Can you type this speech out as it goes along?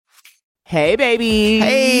Hey, babies.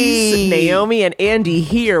 Hey. Naomi and Andy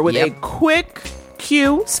here with a quick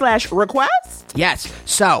Q/request. Yes.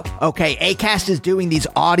 So, okay, Acast is doing these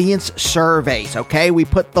audience surveys, okay? We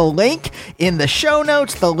put the link in the show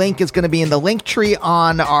notes. The link is going to be in the link tree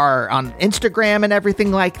on Instagram and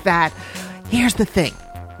everything like that. Here's the thing,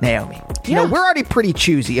 Naomi. You know, we're already pretty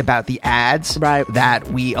choosy about the ads that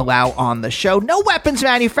we allow on the show. No weapons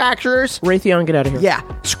manufacturers. Raytheon, get out of here. Yeah,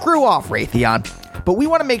 screw off, Raytheon. But we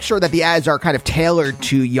want to make sure that the ads are kind of tailored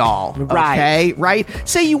to y'all, okay? Right?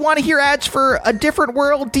 Say you want to hear ads for A Different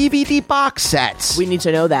World DVD box sets. We need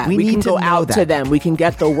to know that. We can go out to them. We can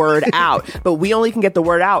get the word out. But we only can get the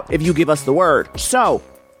word out if you give us the word. So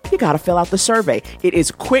you got to fill out the survey. It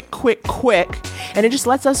is quick, and it just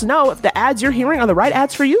lets us know if the ads you're hearing are the right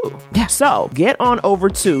ads for you. Yeah. So get on over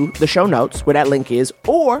to the show notes where that link is,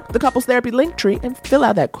 or the Couples Therapy link tree, and fill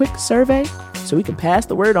out that quick survey so we can pass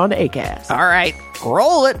the word on to Acast. All right,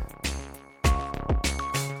 roll it.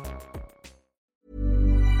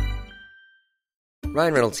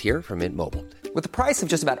 Ryan Reynolds here from Mint Mobile. With the price of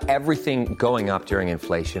just about everything going up during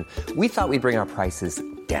inflation, we thought we'd bring our prices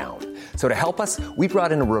down. So to help us, we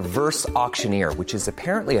brought in a reverse auctioneer, which is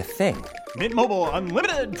apparently a thing. Mint Mobile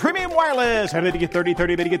Unlimited Premium Wireless. How to get 30,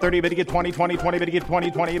 30, bit to get 30, bit to get 20, 20, 20, bit to get 20,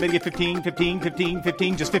 20, bit to get 15, 15, 15,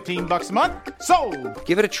 15, just $15 a month? Sold!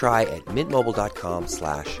 Give it a try at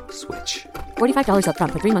mintmobile.com/switch. $45 up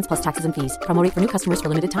front for 3 months plus taxes and fees. Promo rate for new customers for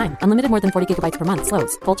limited time. Unlimited more than 40 gigabytes per month.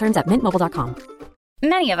 Slows full terms at mintmobile.com.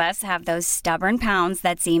 Many of us have those stubborn pounds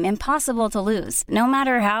that seem impossible to lose, no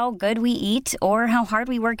matter how good we eat or how hard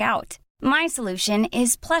we work out. My solution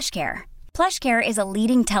is PlushCare. PlushCare is a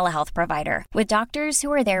leading telehealth provider with doctors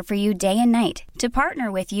who are there for you day and night to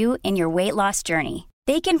partner with you in your weight loss journey.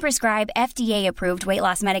 They can prescribe FDA-approved weight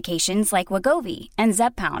loss medications like Wegovy and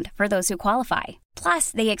Zepbound for those who qualify. Plus,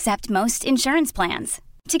 they accept most insurance plans.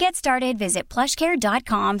 To get started, visit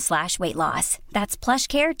plushcare.com/weightloss. That's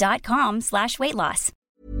plushcare.com/weightloss.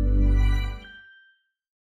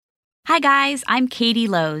 Hi guys, I'm Katie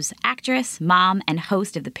Lowe's, actress, mom, and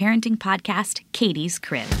host of the parenting podcast, Katie's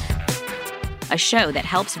Crib. A show that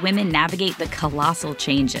helps women navigate the colossal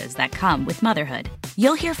changes that come with motherhood.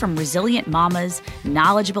 You'll hear from resilient mamas,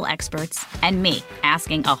 knowledgeable experts, and me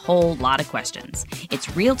asking a whole lot of questions.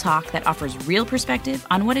 It's real talk that offers real perspective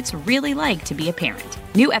on what it's really like to be a parent.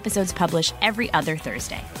 New episodes published every other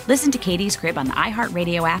Thursday. Listen to Katie's Crib on the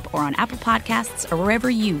iHeartRadio app or on Apple Podcasts or wherever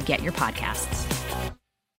you get your podcasts.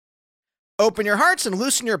 Open your hearts and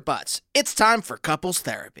loosen your butts. It's time for Couples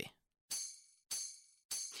Therapy.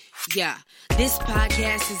 Yeah, this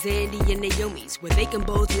podcast is Andy and Naomi's, where they can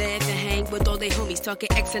both laugh and hang with all their homies, talking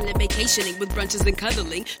excellent vacationing with brunches and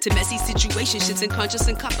cuddling, to messy situationships and conscious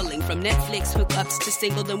and coupling, from Netflix hookups to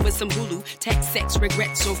singledom with some Hulu, tech, sex,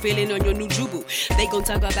 regrets, or feeling on your new Jubu. They gon'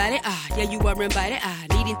 talk about it, yeah, you are invited,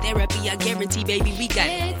 needing therapy, I guarantee, baby, we got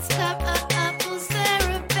it. It's Couples Therapy.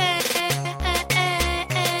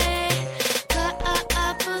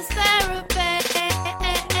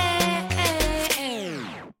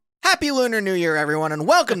 Happy Lunar New Year, everyone, and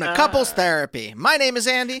welcome to Couples Therapy. My name is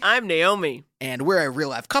Andy. I'm Naomi. And we're a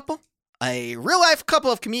real-life couple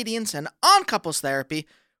of comedians, and on Couples Therapy,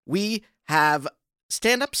 we have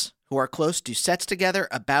stand-ups who are close to sets together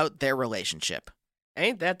about their relationship.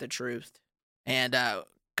 Ain't that the truth? And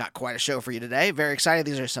got quite a show for you today. Very excited.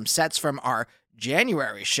 These are some sets from our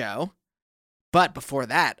January show. But before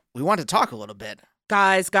that, we want to talk a little bit.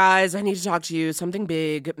 Guys, I need to talk to you. Something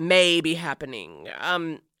big may be happening.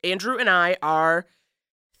 Andrew and I are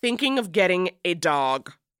thinking of getting a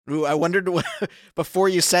dog. Ooh, I wondered before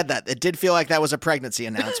you said that. It did feel like that was a pregnancy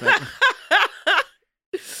announcement.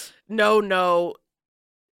 No.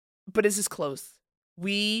 But this is close.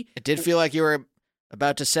 It did feel like you were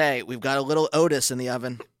about to say, we've got a little Otis in the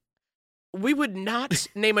oven. We would not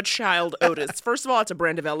name a child Otis. First of all, it's a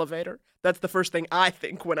brand of elevator. That's the first thing I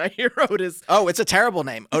think when I hear Otis. Oh, it's a terrible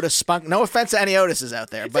name. Otis Spunk. No offense to any Otises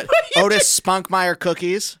out there, but Otis Spunkmeyer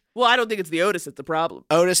Cookies. Well, I don't think it's the Otis that's the problem.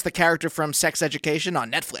 Otis, the character from Sex Education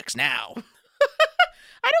on Netflix now.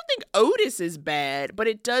 I don't think Otis is bad, but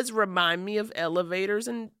it does remind me of elevators.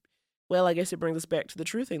 And, well, I guess it brings us back to the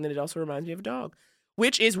true thing that it also reminds me of a dog.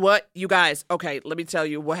 Which is what, you guys, okay, let me tell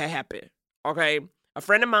you what happened. Okay, a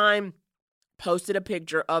friend of mine posted a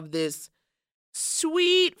picture of this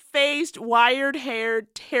sweet-faced,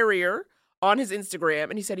 wired-haired terrier on his Instagram,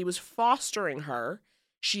 and he said he was fostering her.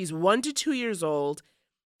 She's 1 to 2 years old,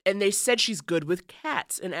 and they said she's good with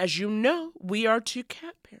cats. And as you know, we are 2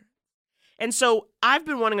 cat parents. And so I've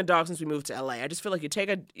been wanting a dog since we moved to LA. I just feel like it's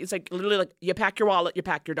like literally like you pack your wallet, you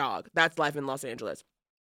pack your dog. That's life in Los Angeles.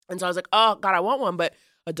 And so I was like, oh, God, I want one. But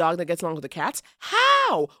a dog that gets along with the cats?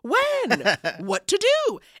 How? When? What to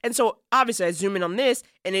do? And so obviously I zoom in on this,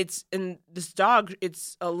 and this dog,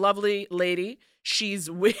 it's a lovely lady. She's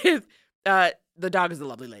with, the dog is a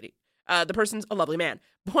lovely lady. The person's a lovely man.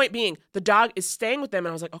 Point being, the dog is staying with them,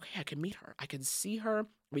 and I was like, okay, I can meet her. I can see her.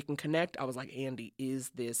 We can connect. I was like, Andy,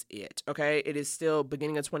 is this it? Okay, it is still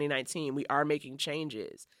beginning of 2019. We are making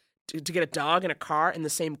changes. To get a dog and a car in the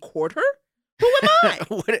same quarter? Who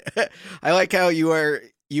am I? I like how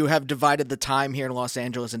you have divided the time here in Los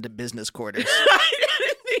Angeles into business quarters. I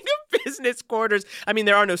didn't think of business quarters. I mean,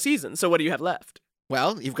 there are no seasons, so what do you have left?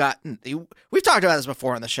 Well, we've talked about this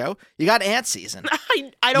before on the show. You got ant season.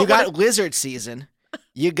 I don't. You got lizard season.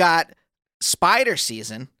 You got spider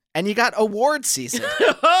season, and you got award season.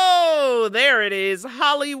 Oh, there it is,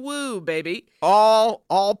 Hollywood, baby.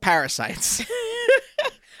 All parasites.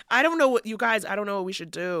 I don't know what you guys. I don't know what we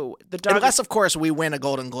should do. Unless, of course, we win a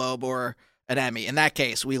Golden Globe or an Emmy. In that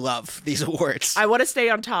case, we love these awards. I want to stay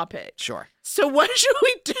on topic. Sure. So what should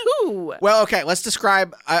we do? Well, okay, let's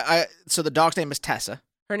describe. So the dog's name is Tessa.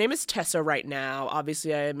 Her name is Tessa right now.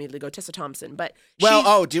 Obviously, I immediately go Tessa Thompson. But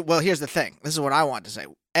here's the thing. This is what I want to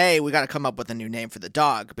say. We got to come up with a new name for the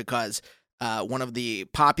dog because one of the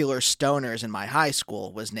popular stoners in my high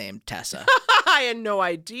school was named Tessa. I had no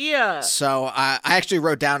idea. So I actually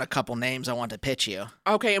wrote down a couple names I want to pitch you.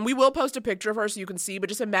 Okay, and we will post a picture of her so you can see, but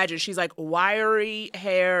just imagine she's like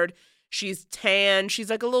wiry-haired, she's tan, she's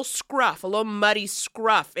like a little scruff, a little muddy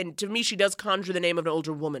scruff, and to me she does conjure the name of an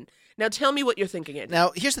older woman. Now tell me what you're thinking, Andy.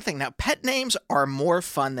 Now, here's the thing. Now, pet names are more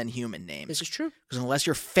fun than human names. This is true. Because unless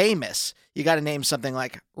you're famous, you got to name something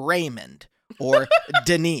like Raymond or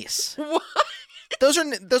Denise. What? Those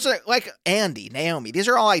are like Andy, Naomi. These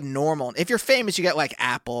are all like normal. If you're famous, you get like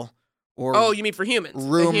Apple or oh, you mean for humans?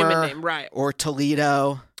 Rumor, the human name, right? Or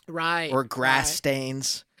Toledo, right? Or Grass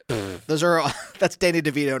Stains. Those are all, that's Danny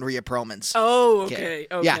DeVito and Rhea Perlman's. Oh, okay,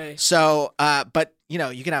 kid. Yeah. So, but you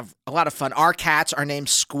can have a lot of fun. Our cats are named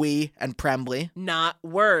Squee and Prembly. Not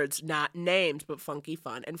words, not names, but funky,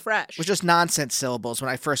 fun, and fresh. Which just nonsense syllables. When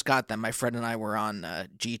I first got them, my friend and I were on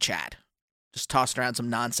GChat, just tossed around some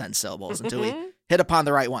nonsense syllables until we hit upon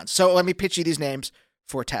the right ones. So let me pitch you these names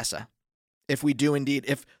for Tessa. If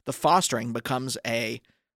the fostering becomes a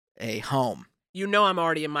home. You know I'm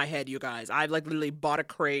already in my head, you guys. I've like literally bought a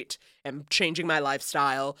crate and changing my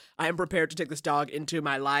lifestyle. I am prepared to take this dog into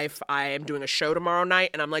my life. I am doing a show tomorrow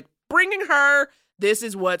night, and I'm like, bringing her. This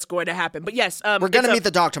is what's going to happen. But yes, we're going to meet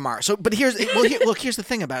the dog tomorrow. So, but here's the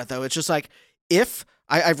thing about it though. It's just like if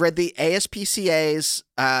I've read the ASPCA's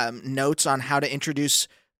notes on how to introduce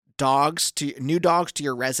new dogs to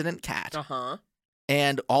your resident cat,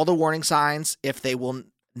 and all the warning signs if they will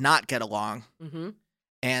not get along. Mm-hmm.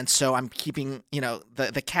 And so I'm keeping,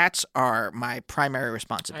 the cats are my primary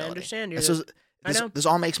responsibility. I understand. This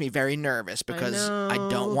all makes me very nervous because I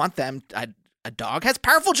don't want them. A dog has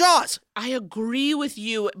powerful jaws. I agree with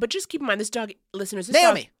you, but just keep in mind, this dog, listeners.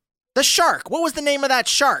 Naomi, the shark. What was the name of that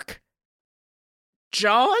shark?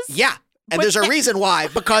 Jaws? Yeah. And there's a reason why,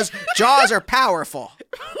 because jaws are powerful.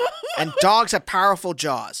 And dogs have powerful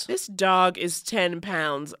jaws. This dog is 10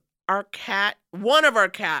 pounds. One of our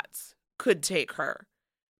cats could take her.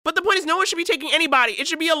 But the point is, no one should be taking anybody. It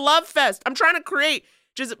should be a love fest. I'm trying to create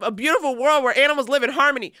just a beautiful world where animals live in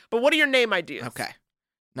harmony. But what are your name ideas? Okay.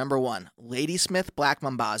 Number 1, Ladysmith Black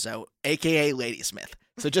Mambazo, a.k.a. Ladysmith.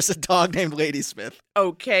 So just a dog named Ladysmith.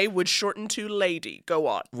 Okay, would shorten to Lady. Go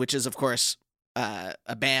on. Which is, of course,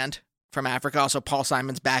 a band from Africa. Also, Paul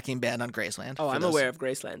Simon's backing band on Graceland. Oh, I'm aware of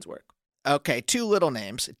Graceland's work. Okay, 2 little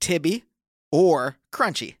names, Tibby or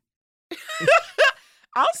Crunchy.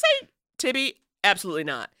 I'll say Tibby. Absolutely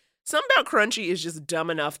not. Something about Crunchy is just dumb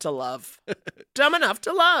enough to love. Dumb enough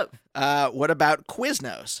to love. What about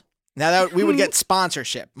Quiznos? Now we would get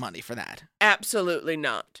sponsorship money for that. Absolutely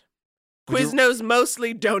not. Quiznos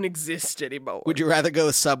mostly don't exist anymore. Would you rather go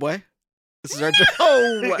with Subway? This is our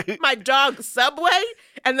my dog Subway?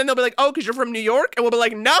 And then they'll be like, oh, because you're from New York? And we'll be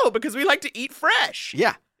like, no, because we like to eat fresh.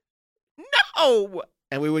 Yeah. No.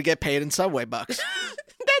 And we would get paid in Subway bucks.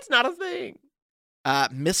 That's not a thing.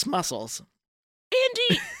 Miss Muscles.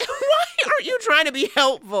 Andy, why aren't you trying to be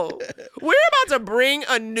helpful? We're about to bring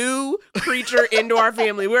a new creature into our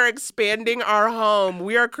family. We're expanding our home.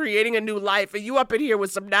 We are creating a new life. And you up in here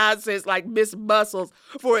with some nonsense like Miss Muscles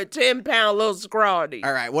for a 10-pound little scrawny.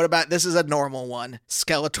 All right, what about, this is a normal one,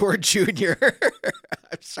 Skeletor Jr.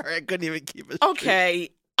 I'm sorry, I couldn't even keep it. Okay.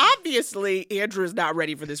 Obviously, Andrew's not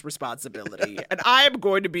ready for this responsibility. And I am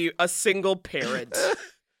going to be a single parent.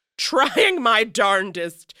 Trying my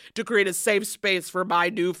darndest to create a safe space for my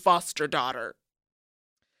new foster daughter.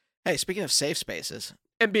 Hey, speaking of safe spaces.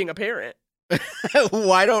 And being a parent.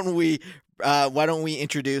 why don't we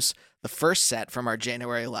introduce the first set from our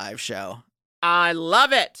January live show? I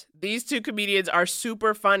love it. These two comedians are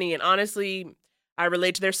super funny, and honestly, I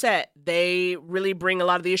relate to their set. They really bring a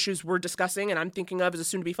lot of the issues we're discussing, and I'm thinking of as a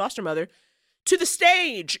soon-to-be foster mother, to the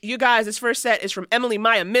stage. You guys, this first set is from Emily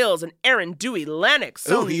Maya Mills and Aaron Dewey Lennox.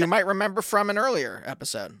 Who you might remember from an earlier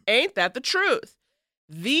episode. Ain't that the truth?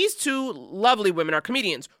 These two lovely women are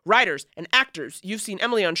comedians, writers, and actors. You've seen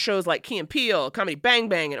Emily on shows like Key and Peele, Comedy Bang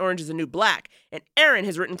Bang, and Orange is the New Black. And Erin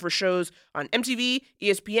has written for shows on MTV,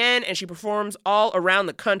 ESPN, and she performs all around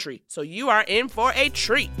the country. So you are in for a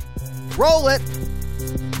treat. Roll it!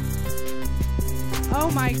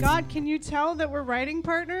 Oh my God, can you tell that we're writing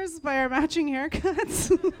partners by our matching haircuts?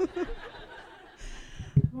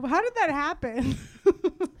 How did that happen?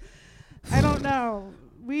 I don't know.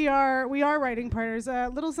 We are writing partners. A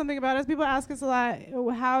little something about us. People ask us a lot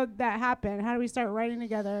how that happened. How do we start writing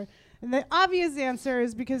together? And the obvious answer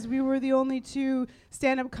is because we were the only two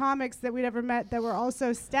stand-up comics that we'd ever met that were also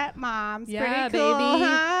stepmoms. Yeah, pretty cool, baby.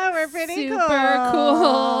 huh? We're pretty Super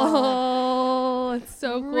cool. It's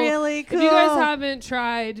so cool. Really cool. If you guys haven't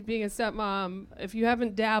tried being a stepmom, if you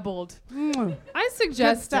haven't dabbled, I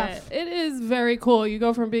suggest it. It is very cool. You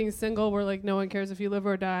go from being single where like no one cares if you live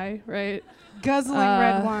or die, right? Guzzling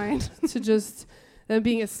red wine. To just then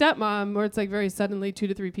being a stepmom where it's like very suddenly 2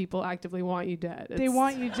 to 3 people actively want you dead. They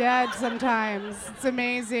want you dead sometimes. It's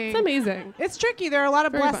amazing. It's amazing. It's tricky. There are a lot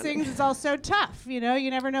of Very blessings. funny. It's also tough. You know,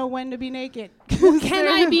 you never know when to be naked. Can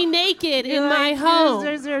I be naked in my home?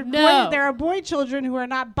 There are boy children who are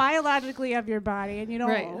not biologically of your body, and you know,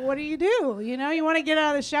 Right. what do? You know, you want to get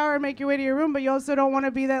out of the shower and make your way to your room, but you also don't want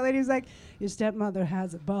to be that lady who's like, your stepmother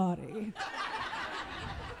has a body.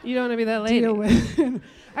 You don't want to be that lady. Deal with it.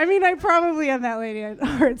 I mean, I probably am that lady at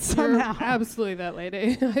heart somehow. You're absolutely that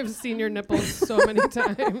lady. I've seen your nipples so many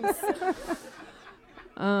times.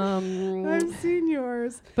 I've seen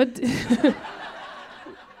yours. But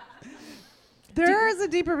there is a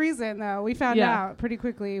deeper reason, though. We found Yeah. out pretty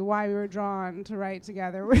quickly why we were drawn to write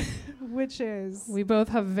together, which is we both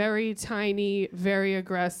have very tiny, very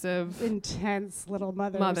aggressive, intense little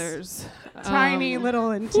mothers. Tiny,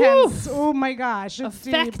 little, intense. Oh my gosh. It's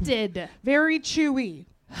affected. Deep. Very chewy.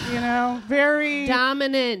 You know, very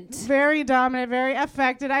dominant, very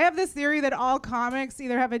affected. I have this theory that all comics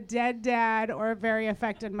either have a dead dad or a very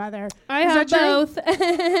affected mother. I have both. See?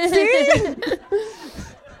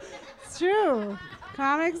 It's true.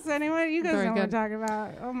 Comics, anyone? You guys Very know what I'm good. talking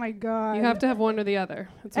about. Oh my God. You have to have one or the other.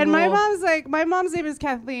 It's a And my rule. mom's name is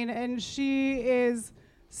Kathleen, and she is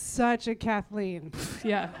such a Kathleen.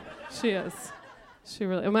 Yeah, she is. She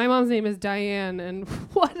really. My mom's name is Diane, and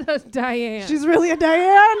what a Diane. She's really a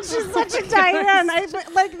Diane. She's such a Diane. That's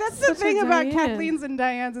the Such a thing about Diane. Kathleens and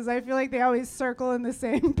Dianes is I feel like they always circle in the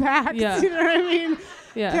same packs. Yeah. You know what I mean?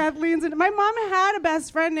 Yeah. Kathleen's and my mom had a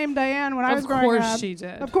best friend named Diane when I was growing up. Of course she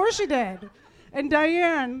did. Of course she did. And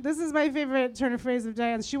Diane, this is my favorite turn of phrase of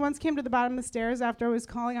Diane's. She once came to the bottom of the stairs after I was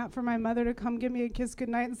calling out for my mother to come give me a kiss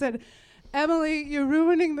goodnight and said, "Emily, you're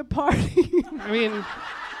ruining the party." I mean,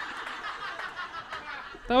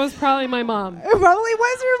 that was probably my mom. It probably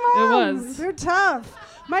was your mom. It was. They're tough.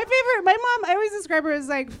 My mom, I always describe her as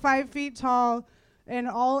like 5 feet tall and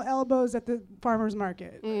all elbows at the farmer's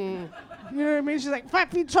market. You know what I mean? She's like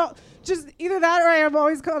 5 feet tall. Just either that or I am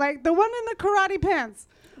always called like the one in the karate pants.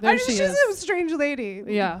 There she she's is. a strange lady.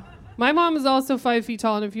 Yeah. My mom is also 5 feet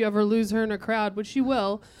tall, and if you ever lose her in a crowd, which you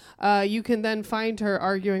will, you can then find her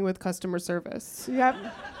arguing with customer service. Yep.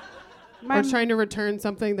 Or trying to return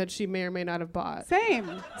something that she may or may not have bought.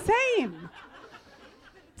 Same.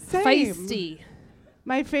 Feisty.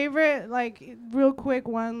 My favorite, like, real quick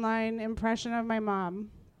one-line impression of my mom.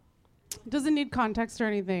 Doesn't need context or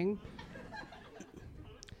anything.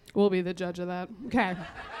 We'll be the judge of that. Okay.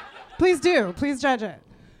 Please do. Please judge it.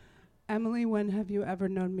 Emily, when have you ever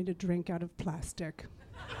known me to drink out of plastic?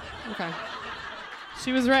 Okay.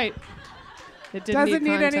 She was right. It didn't Doesn't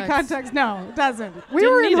need any context. No, it doesn't. We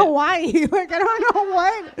Didn't were in need it. Hawaii. Like, I don't know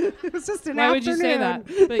what. It was just an Why afternoon. would you say that?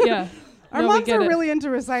 But yeah. Our No, we moms get are it. really into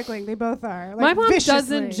recycling. They both are. Like, My mom viciously.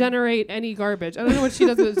 doesn't generate any garbage. I don't know what she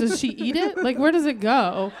does. Does she eat it? Like, where does it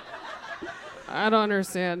go? I don't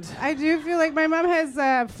understand. I do feel like my mom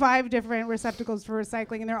has 5 different receptacles for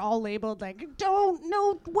recycling, and they're all labeled like,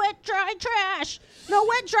 no wet, dry trash, no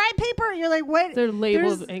wet, dry paper. You're like, what? They're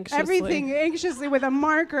labeled There's anxiously. everything anxiously with a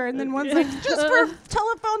marker, and then one's like, just for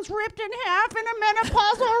telephones ripped in half in a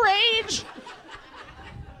menopausal rage.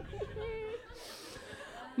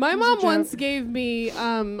 My It was a mom joke. once gave me,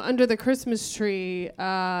 under the Christmas tree,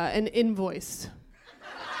 an invoice.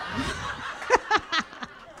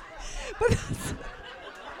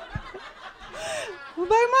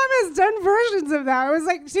 My mom has done versions of that. It was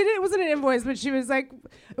like it wasn't an invoice, but she was like,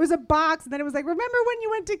 it was a box, and then it was like, remember when you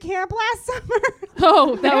went to camp last summer?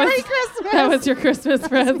 Oh, Merry Christmas. That was your Christmas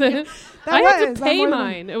present. I had to pay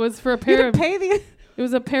mine. It was for a pair of It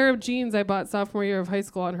was a pair of jeans I bought sophomore year of high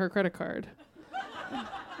school on her credit card. I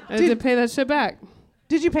had to pay that shit back.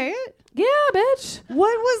 Did you pay it? Yeah, bitch.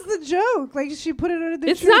 What was the joke? Like she put it under the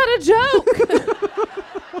It's tree? not a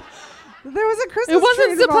joke. There was a Christmas tree It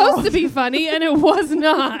wasn't supposed involved. to be funny, and it was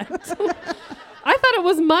not. I thought it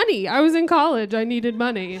was money. I was in college. I needed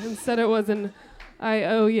money. Instead, it was an I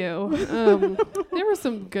owe you. There were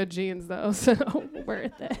some good jeans, though, so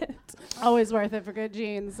worth it. Always worth it for good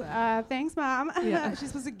jeans. Thanks, Mom. Yeah. She's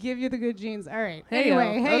supposed to give you the good jeans. All right. Hey-o.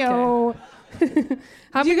 Anyway, hey-o.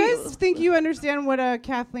 How Do you many- guys think you understand what a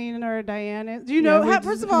Kathleen or a Diane is? Do you know?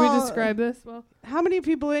 First of all, we describe this well. How many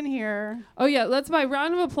people in here? Oh yeah, let's by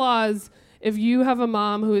round of applause if you have a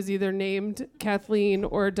mom who is either named Kathleen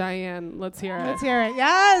or Diane. Let's hear it. Let's hear it.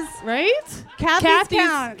 Yes. Right? Kathy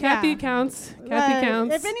counts. Kathy counts.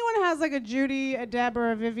 If anyone has like a Judy, a Deb,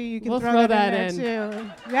 or a Vivi, you can We'll throw throw that that in there too.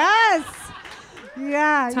 Yes.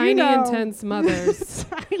 Yeah. Tiny you know. intense mothers.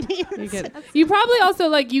 Tiny You get. You probably also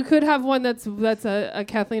like you could have one that's a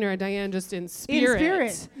Kathleen or a Diane just in spirit. In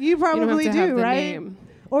spirit. You don't have probably to have do, the right? name.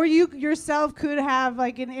 Or you yourself could have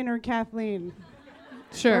like an inner Kathleen.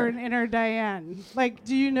 Sure. Or an inner Diane. Like,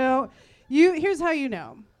 do you know? Here's how you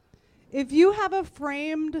know. If you have a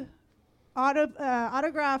framed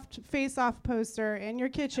autographed face-off poster in your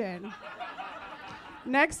kitchen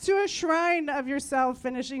next to a shrine of yourself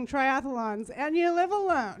finishing triathlons and you live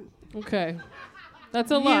alone. Okay.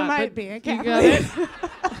 That's a lot. You might but be a you Kathleen.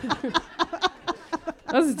 got it.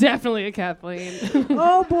 That's definitely a Kathleen.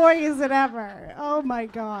 Oh boy, is it ever. Oh my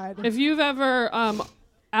God. If you've ever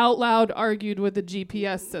out loud argued with the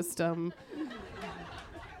GPS system,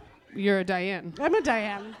 you're a Diane. I'm a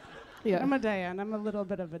Diane. Yeah. I'm a Diane. I'm a little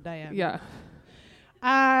bit of a Diane. Yeah.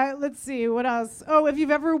 Let's see, what else? Oh, if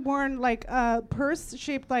you've ever worn like a purse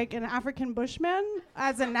shaped like an African bushman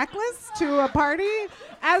as a necklace to a party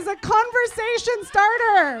as a conversation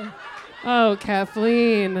starter. Oh,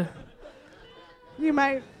 Kathleen. You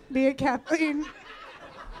might be a Kathleen.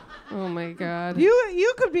 Oh my God.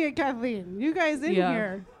 You could be a Kathleen. You guys in Yeah.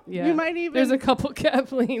 here. Yeah. You might even. There's a couple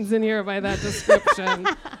Kathleens in here by that description,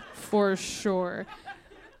 for sure.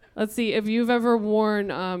 Let's see, if you've ever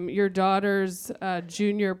worn your daughter's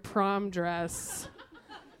junior prom dress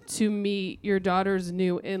to meet your daughter's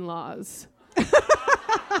new in-laws.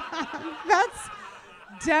 That's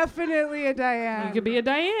definitely a Diane. You could be a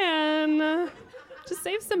Diane. Just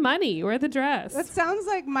save some money. Wear the dress. That sounds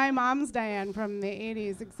like my mom's Diane from the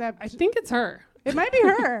 80s, except I think it's her. It might be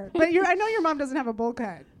her. But I know your mom doesn't have a bowl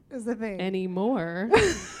cut, is the thing. Anymore.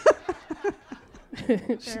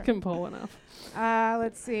 She can pull one off.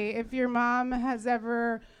 Let's see. If your mom has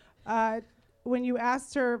ever, when you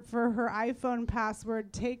asked her for her iPhone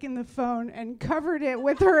password, taken the phone and covered it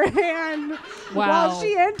with her hand while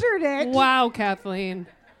she entered it. Wow, Kathleen.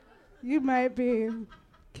 You might be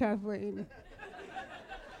Kathleen.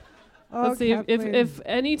 Oh, Let's see, Kathleen. if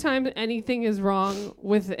anytime anything is wrong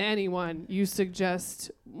with anyone, you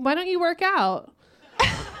suggest, why don't you work out?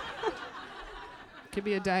 Could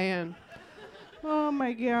be a Diane. Oh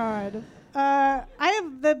my God. I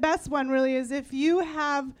have the best one really is if you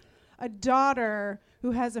have a daughter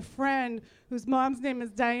who has a friend whose mom's name is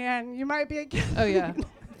Diane, you might be a Kathleen. Oh yeah,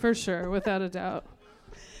 for sure, without a doubt.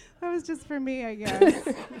 That was just for me, I guess.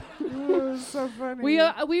 Ooh, it was so funny.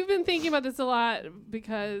 We've been thinking about this a lot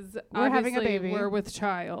because We're having a obviously baby. we're with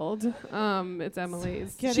child. It's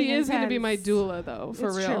Emily's. Getting She is going to be my intense. doula though, for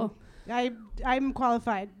It's real. true. I'm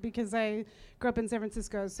qualified because I grew up in San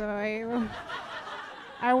Francisco, so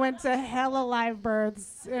I went to hella live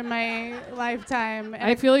births in my lifetime.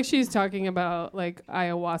 I feel like she's talking about like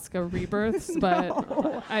ayahuasca rebirths,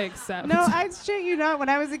 but I accept. No, I shit you not. When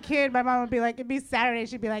I was a kid, my mom would be like, it'd be Saturday.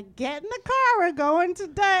 She'd be like, get in the car. We're going to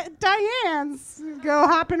Diane's. Go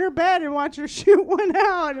hop in her bed and watch her shoot one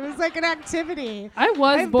out. It was like an activity. I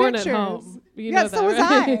was have born pictures. at home. You Yeah, know so that, was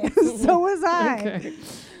right? I. So was I. Okay.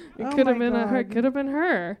 It Oh could have my been her. God. Could have been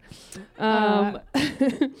her.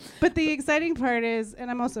 But the exciting part is,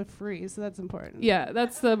 and I'm also free, so that's important. Yeah,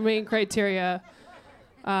 that's the main criteria.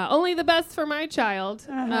 Only the best for my child.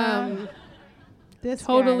 This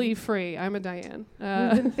Totally guy. free. I'm a Diane.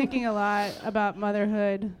 We've been thinking a lot about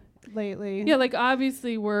motherhood lately. Yeah, like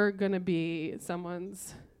obviously we're gonna be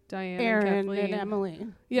someone's Diane Aaron and Kathleen. and Emily.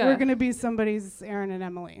 Yeah. We're gonna be somebody's Aaron and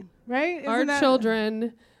Emily, right? Our Isn't that-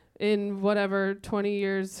 children in whatever 20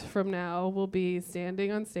 years from now will be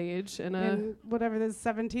standing on stage in a in whatever this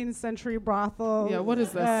 17th century brothel. Yeah, what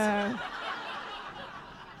is this?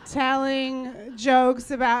 telling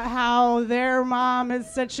jokes about how their mom is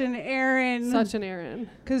such an Aaron. Such an Aaron.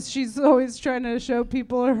 Because she's always trying to show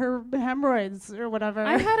people her hemorrhoids or whatever.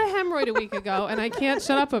 I had a hemorrhoid a week ago, and I can't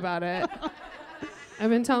shut up about it. I've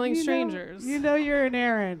been telling strangers. You know you're an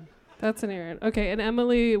Aaron. That's an Aaron. Okay, and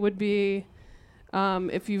Emily would be,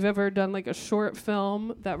 if you've ever done like a short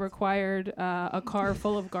film that required a car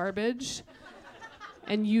full of garbage,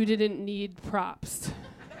 and you didn't need props.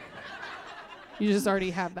 You just already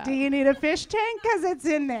have that. Do you need a fish tank? Because it's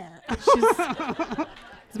in there.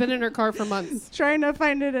 It's been in her car for months. Trying to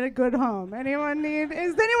find it at a good home. Does anyone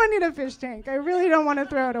need a fish tank? I really don't want to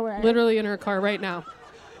throw it away. Literally in her car right now.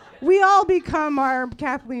 We all become our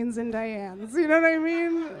Kathleens and Dianes. You know what I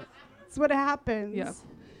mean? It's what happens. Yeah.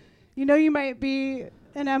 You know you might be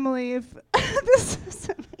an Emily if this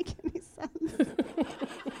doesn't make any sense.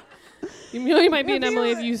 You know you might be an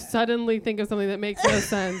Emily if you suddenly think of something that makes no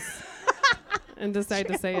sense. And decide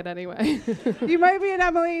to say it anyway. You might be an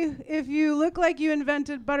Emily if you look like you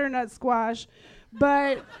invented butternut squash,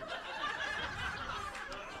 but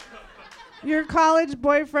your college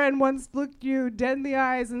boyfriend once looked you dead in the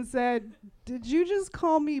eyes and said, "Did you just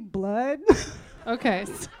call me blood?" Okay.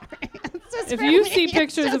 If you see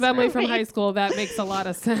pictures of Emily from high school, that makes a lot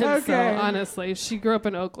of sense. Okay. So honestly, she grew up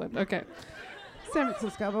in Oakland. Okay. San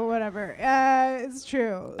Francisco, but whatever. It's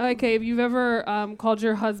true. Okay, if you've ever called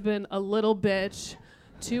your husband a little bitch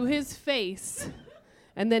to his face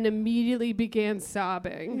and then immediately began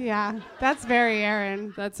sobbing. Yeah, that's very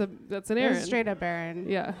Aaron. That's an Aaron. That's straight up Aaron.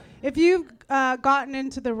 Yeah. If you've gotten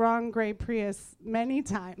into the wrong gray Prius many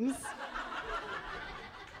times,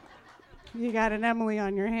 you got an Emily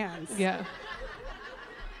on your hands. Yeah.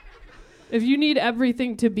 If you need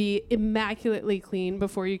everything to be immaculately clean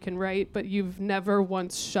before you can write, but you've never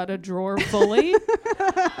once shut a drawer fully,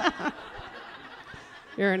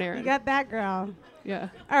 you're an Aaron. You got that, girl. Yeah.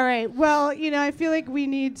 All right. Well, I feel like we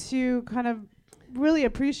need to kind of really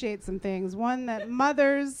appreciate some things. One, that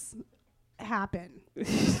mothers happen.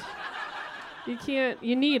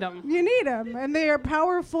 You need them. You need them. And they are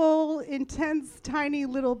powerful, intense, tiny,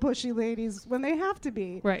 little pushy ladies when they have to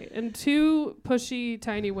be. Right. And two pushy,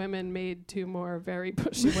 tiny women made two more very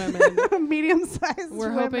pushy women. Medium-sized We're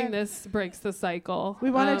women. hoping this breaks the cycle.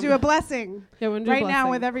 We want to do a blessing yeah, we wanna do a right now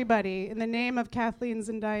blessing. with everybody in the name of Kathleens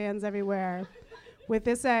and Dianes everywhere with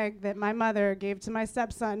this egg that my mother gave to my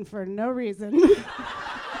stepson for no reason.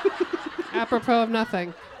 Apropos of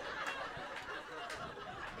nothing.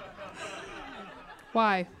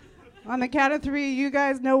 Why? On the count of three, you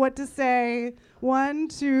guys know what to say. 1,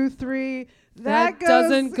 2, 3. That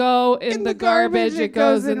doesn't go in the garbage. It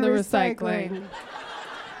goes in the recycling.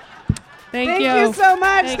 Thank you. Thank you so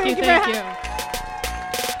much. Thank you.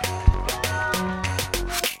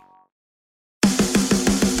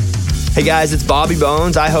 Hey guys, it's Bobby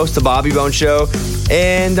Bones. I host the Bobby Bones Show,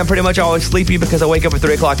 and I'm pretty much always sleepy because I wake up at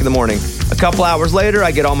 3 o'clock in the morning. A couple hours later,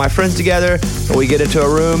 I get all my friends together, and we get into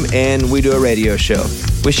a room, and we do a radio show.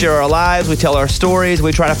 We share our lives, we tell our stories,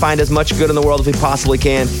 we try to find as much good in the world as we possibly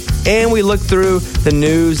can, and we look through the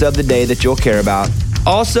news of the day that you'll care about.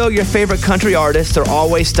 Also, your favorite country artists are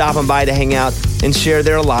always stopping by to hang out and share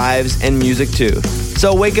their lives and music too.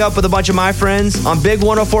 So wake up with a bunch of my friends on Big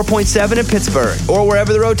 104.7 in Pittsburgh or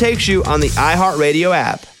wherever the road takes you on the iHeartRadio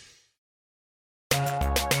app.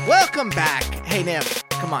 Welcome back. Hey, Nim,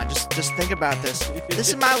 come on, just think about this. This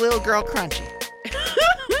is my little girl, Crunchy.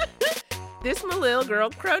 This my little girl,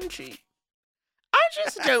 Crunchy. I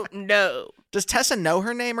just don't know. Does Tessa know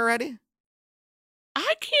her name already?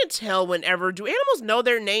 I can't tell whenever. Do animals know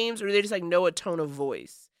their names or do they just know a tone of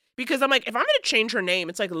voice? Because I'm like, if I'm going to change her name,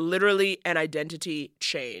 it's literally an identity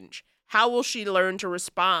change. How will she learn to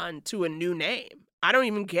respond to a new name? I don't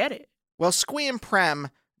even get it. Well, Squee and Prem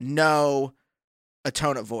know a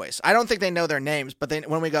tone of voice. I don't think they know their names, but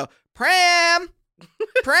when we go, Prem,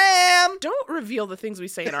 Prem. Don't reveal the things we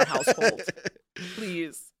say in our household.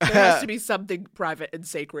 Please. There has to be something private and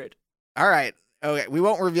sacred. All right. Okay, we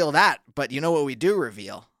won't reveal that, but you know what we do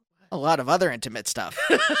reveal? A lot of other intimate stuff.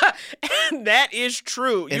 And that is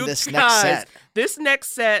true. In this guys, next set. This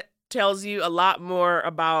next set tells you a lot more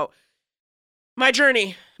about my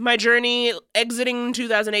journey. My journey exiting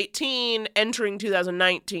 2018, entering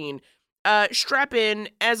 2019. Strap in,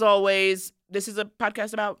 as always. This is a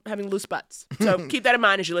podcast about having loose butts. So keep that in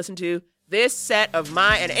mind as you listen to this set of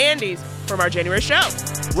my and Andy's from our January show.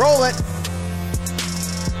 Roll it.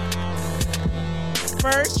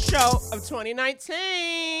 First show of 2019.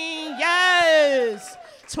 Yes.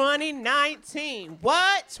 2019.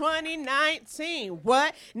 What? 2019.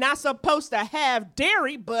 What? Not supposed to have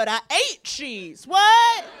dairy, but I ate cheese.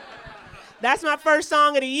 What? That's my first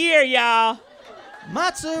song of the year, y'all.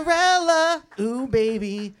 Mozzarella, ooh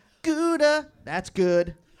baby, Gouda. That's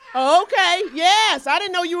good. Okay, yes. I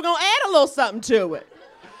didn't know you were going to add a little something to it.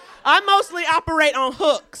 I mostly operate on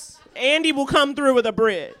hooks. Andy will come through with a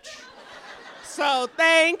bridge. So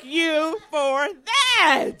thank you for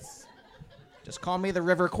that. Just call me the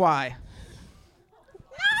River Kwai.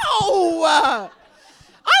 No! I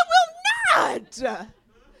will not!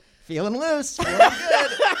 Feeling loose. Feeling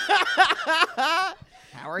good.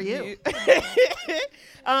 How are you?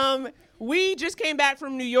 We just came back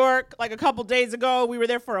from New York like a couple days ago. We were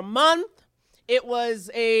there for a month. It was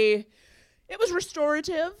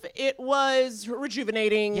restorative. It was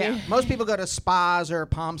rejuvenating. Yeah, most people go to spas or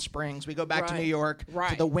Palm Springs. We go back to Right. New York,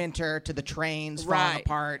 Right. to the winter, to the trains falling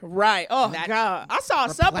apart. Right. Oh, And that God. I saw a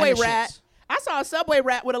subway replenishes. rat. I saw a subway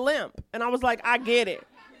rat with a limp, and I was like, I get it.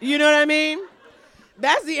 You know what I mean?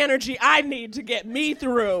 That's the energy I need to get me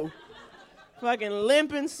through. Fucking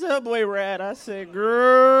limping subway rat. I said,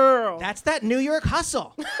 girl. That's that New York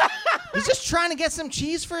hustle. He's just trying to get some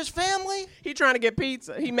cheese for his family. He trying to get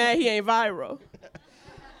pizza. He mad he ain't viral.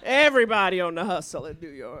 Everybody on the hustle in New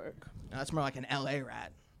York. No, that's more like an LA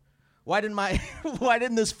rat. Why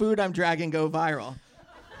didn't this food I'm dragging go viral?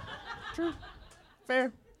 True.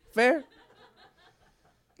 Fair.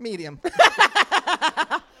 Medium.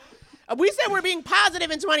 We said we're being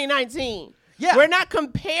positive in 2019. Yeah. We're not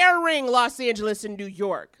comparing Los Angeles and New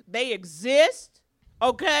York. They exist,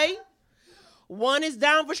 okay? One is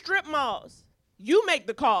down for strip malls. You make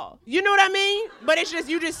the call. You know what I mean? But it's just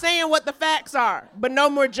you just saying what the facts are. But no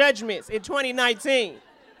more judgments in 2019.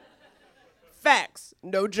 Facts,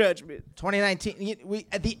 no judgment. 2019. We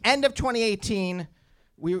at the end of 2018,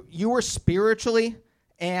 you were spiritually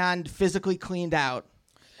and physically cleaned out,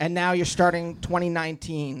 and now you're starting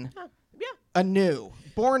 2019 anew,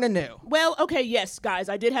 born anew. Well, okay, yes, guys,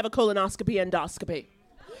 I did have a colonoscopy endoscopy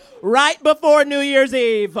right before New Year's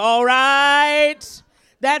Eve, all right?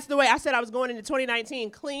 That's the way I said I was going into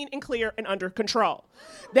 2019, clean and clear and under control.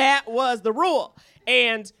 That was the rule.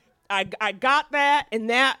 And I got that, and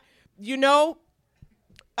that, you know,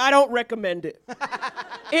 I don't recommend it.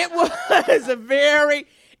 It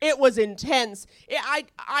was intense.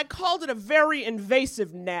 I called it a very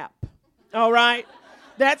invasive nap, all right?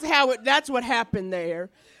 That's what happened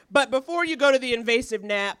there. But before you go to the invasive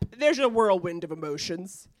nap, there's a whirlwind of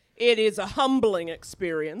emotions. It is a humbling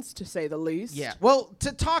experience, to say the least. Yeah. Well,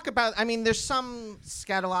 to talk about, I mean, there's some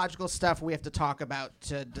scatological stuff we have to talk about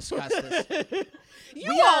to discuss this.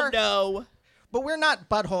 You all know. But we're not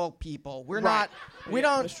butthole people. We're Right. not, we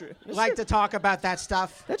Yeah, don't that's true. That's like true. to talk about that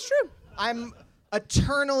stuff. That's true. I'm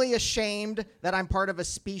eternally ashamed that I'm part of a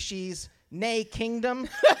species, nay kingdom,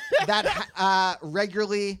 that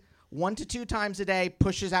regularly 1 to 2 times a day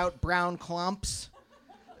pushes out brown clumps.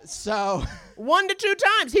 So 1 to 2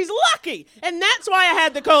 times. He's lucky. And that's why I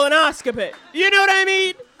had the colonoscopy. You know what I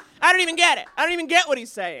mean? I don't even get it. I don't even get what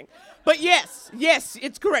he's saying. But yes,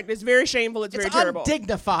 it's correct. It's very shameful. It's very terrible.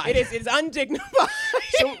 Undignified. It is. It's undignified.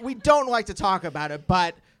 So we don't like to talk about it,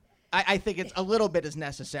 but I think it's a little bit is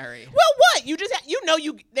necessary. Well, what? You just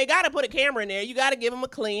they got to put a camera in there. You got to give them a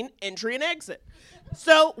clean entry and exit.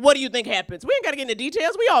 So what do you think happens? We ain't got to get into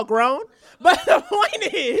details. We all grown. But the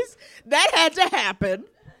point is that had to happen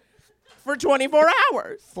for 24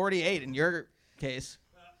 hours. 48 in your case.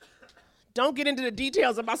 Don't get into the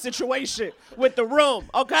details of my situation with the room,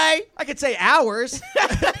 okay? I could say hours.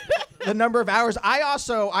 The number of hours.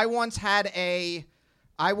 I once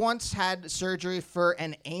had surgery for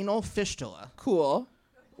an anal fistula. Cool.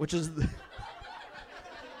 Which is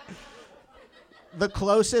the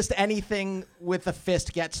closest anything with a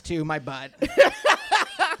fist gets to my butt.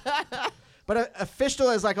 But a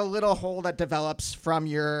fistula is like a little hole that develops from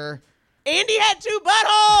your... Andy had 2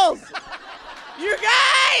 buttholes! You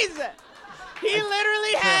guys! He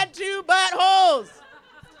literally had 2 buttholes.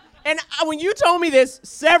 And when you told me this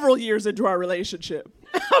several years into our relationship,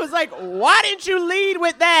 I was like, why didn't you lead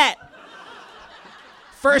with that?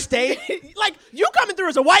 First date? Like, you coming through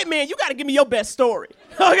as a white man, you got to give me your best story,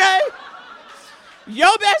 okay?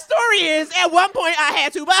 Your best story is, at one point, I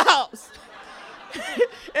had 2 buttholes.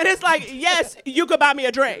 And it's like, yes, you could buy me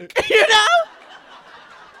a drink, you know?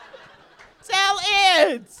 Tell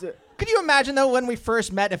it. Could you imagine, though, when we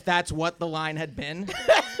first met, if that's what the line had been?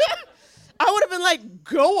 I would have been like,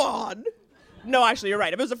 go on. No, actually, you're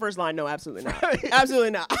right. If it was the first line, no, absolutely not. Absolutely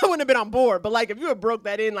not. I wouldn't have been on board. But, like, if you had broke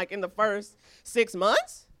that in, like, in the first 6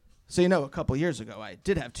 months. So, a couple years ago, I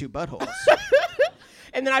did have 2 buttholes.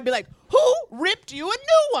 And then I'd be like, who ripped you a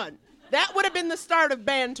new one? That would have been the start of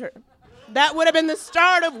banter. That would have been the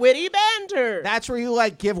start of witty banter. That's where you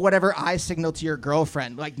like give whatever eye signal to your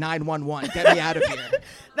girlfriend, like 911, get me out of here.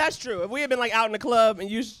 That's true. If we had been like out in the club and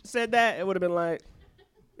you said that, it would have been like,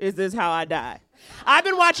 is this how I die? I've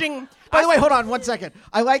been watching. By the way, hold on 1 second.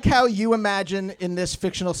 I like how you imagine in this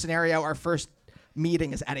fictional scenario our first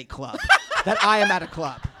meeting is at a club. That I am at a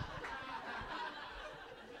club.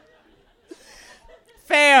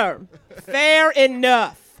 Fair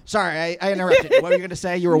enough. Sorry, I interrupted you. What were you going to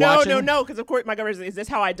say? You were watching? No, because of course my government is this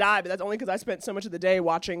how I die? But that's only because I spent so much of the day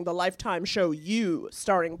watching the Lifetime show You,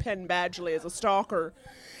 starring Penn Badgley as a stalker.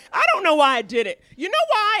 I don't know why I did it. You know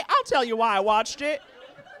why? I'll tell you why I watched it.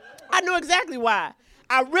 I knew exactly why.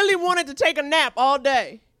 I really wanted to take a nap all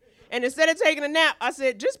day. And instead of taking a nap, I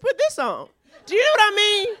said, just put this on. Do you know what I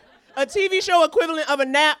mean? A TV show equivalent of a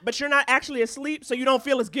nap, but you're not actually asleep, so you don't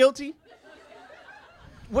feel as guilty.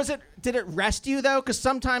 Did it rest you, though? Because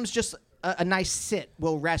sometimes just a nice sit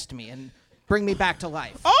will rest me and bring me back to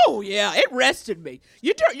life. Oh, yeah, it rested me.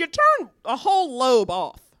 You turn a whole lobe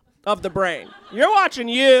off of the brain. You're watching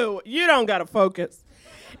You. You don't got to focus.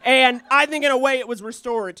 And I think in a way it was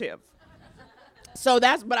restorative. So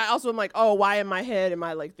but I also am like, oh, why in my head am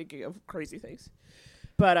I like thinking of crazy things?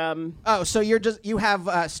 But, Oh, so you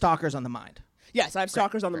have stalkers on the mind. Yes, I have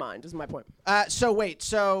stalkers on the mind, is my point. So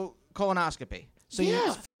colonoscopy. So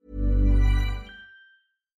yeah.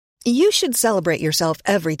 You should celebrate yourself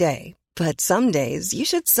every day, but some days you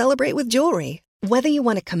should celebrate with jewelry. Whether you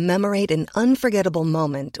want to commemorate an unforgettable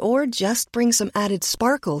moment or just bring some added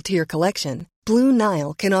sparkle to your collection, Blue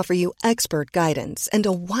Nile can offer you expert guidance and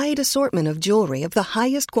a wide assortment of jewelry of the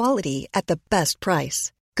highest quality at the best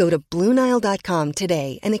price. Go to BlueNile.com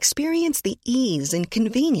today and experience the ease and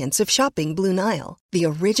convenience of shopping Blue Nile, the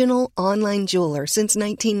original online jeweler since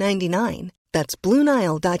 1999. That's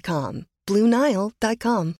BlueNile.com.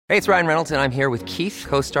 BlueNile.com. Hey, it's Ryan Reynolds, and I'm here with Keith,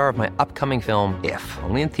 co-star of my upcoming film, If,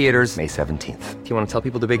 only in theaters May 17th. Do you want to tell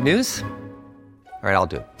people the big news? All right, I'll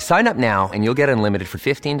do it. Sign up now and you'll get unlimited for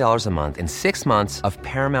 $15 a month and 6 months of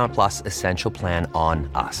Paramount Plus Essential Plan on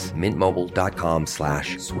us.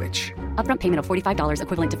 MintMobile.com/switch. Upfront payment of $45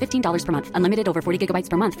 equivalent to $15 per month. Unlimited over 40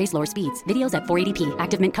 gigabytes per month. Face lower speeds. Videos at 480p.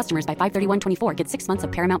 Active Mint customers by 531.24 get 6 months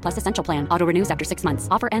of Paramount Plus Essential Plan. Auto renews after 6 months.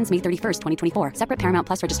 Offer ends May 31st, 2024. Separate Paramount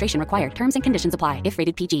Plus registration required. Terms and conditions apply if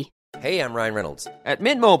rated PG. Hey, I'm Ryan Reynolds. At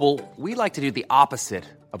Mint Mobile, we like to do the opposite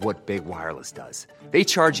of what Big Wireless does. They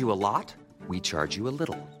charge you a lot. We charge you a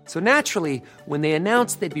little. So naturally, when they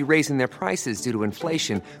announced they'd be raising their prices due to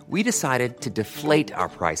inflation, we decided to deflate our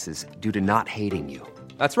prices due to not hating you.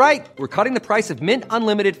 That's right. We're cutting the price of Mint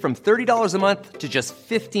Unlimited from $30 a month to just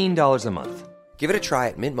 $15 a month. Give it a try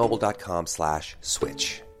at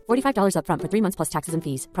mintmobile.com/switch. $45 upfront for 3 months plus taxes and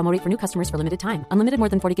fees. Promo rate for new customers for limited time. Unlimited more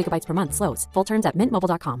than 40 gigabytes per month. Slows full terms at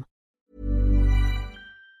mintmobile.com.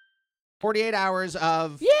 48 hours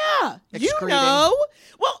of You excreting. know.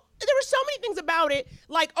 Well, there were so many things about it.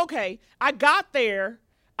 Like, okay, I got there.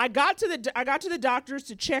 I got to the doctors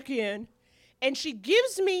to check in, and she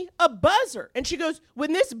gives me a buzzer. And she goes,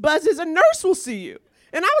 when this buzzes, a nurse will see you.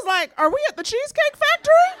 And I was like, are we at the Cheesecake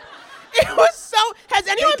Factory? It was so, has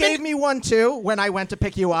anyone They gave me one too when I went to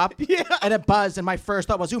pick you up. Yeah. And it buzzed, and my first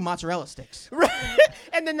thought was, ooh, mozzarella sticks. Right.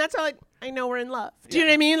 And then that's how, like, I know we're in love. Do you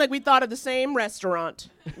know what I mean? Like, we thought of the same restaurant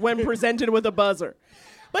when presented with a buzzer.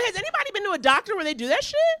 But has anybody been to a doctor where they do that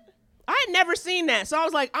shit? I had never seen that. So I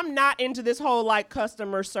was like, I'm not into this whole, like,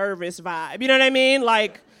 customer service vibe. You know what I mean?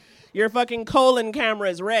 Like, your fucking colon camera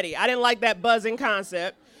is ready. I didn't like that buzzing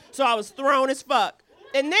concept. So I was thrown as fuck.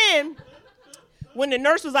 And then when the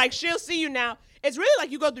nurse was like, she'll see you now, it's really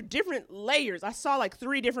like you go through different layers. I saw like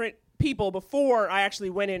 3 different people before I actually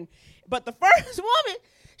went in. But the first woman,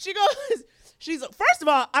 she goes, first of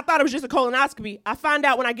all, I thought it was just a colonoscopy. I find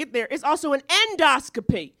out when I get there, it's also an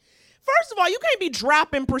endoscopy. First of all, you can't be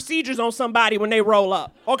dropping procedures on somebody when they roll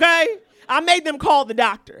up, okay? I made them call the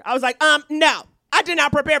doctor. I was like, no, I did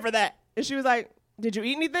not prepare for that. And she was like, did you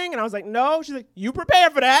eat anything? And I was like, no. She's like, you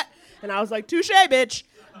prepared for that. And I was like, touche, bitch.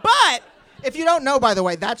 But if you don't know, by the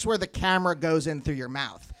way, that's where the camera goes in through your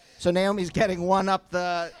mouth. So Naomi's getting one up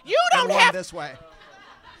the this way.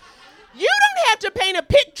 You don't have to paint a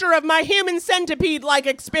picture of my human centipede-like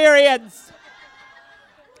experience.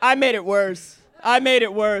 I made it worse. I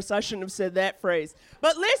shouldn't have said that phrase.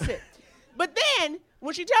 But listen, but then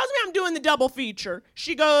when she tells me I'm doing the double feature,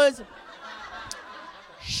 she goes,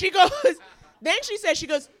 then she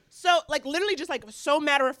says, so, like, literally just, like, so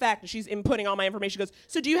matter of fact, she's inputting all my information. She goes,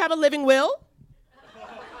 so do you have a living will?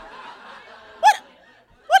 What?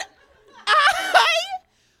 I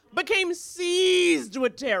became seized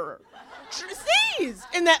with terror. Seized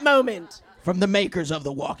in that moment. From the makers of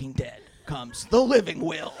The Walking Dead comes the living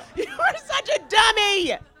will. You are such a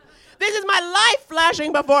dummy. This is my life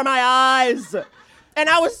flashing before my eyes. And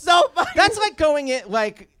I was so fucking... That's like going in,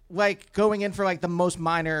 like going in for like the most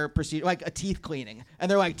minor procedure, like a teeth cleaning. And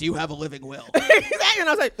they're like, do you have a living will? Exactly. And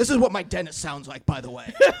I was like... This is what my dentist sounds like, by the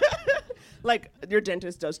way. Like, your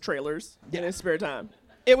dentist does trailers in his spare time.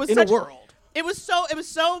 It was in a world. It was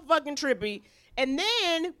so fucking trippy. And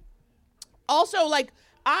then, also, like,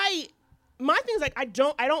 my thing is, like, I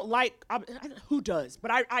don't like, who does? But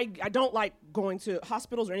I don't like going to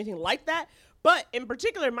hospitals or anything like that. But in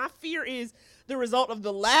particular, my fear is the result of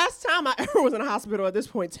the last time I ever was in a hospital at this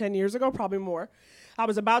point, 10 years ago, probably more. I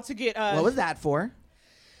was about to get... what was that for?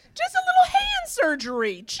 Just a little hand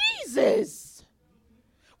surgery. Jesus.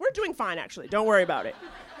 We're doing fine, actually. Don't worry about it.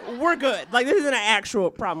 We're good. Like, this isn't an actual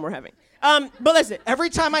problem we're having. But listen. Every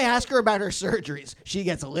time I ask her about her surgeries, she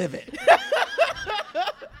gets livid.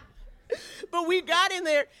 But we got in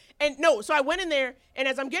there, and so I went in there, and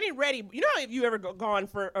as I'm getting ready, you know how if you ever gone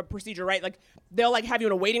for a procedure, right? Like, they'll, like, have you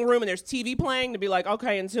in a waiting room, and there's TV playing to be like,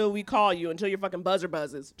 okay, until we call you, until your fucking buzzer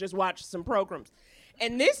buzzes, just watch some programs.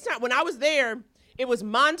 And this time, when I was there, it was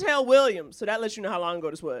Montel Williams, so that lets you know how long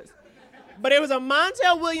ago this was. But it was a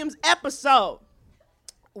Montel Williams episode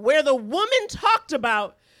where the woman talked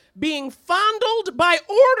about being fondled by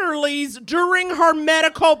orderlies during her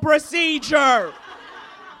medical procedure.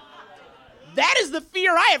 That is the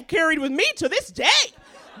fear I have carried with me to this day.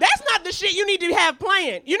 That's not the shit you need to have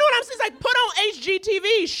playing. You know what I'm saying? It's like, put on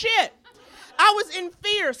HGTV, shit. I was in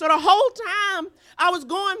fear. So the whole time I was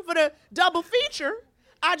going for the double feature,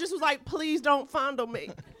 I just was like, please don't fondle me.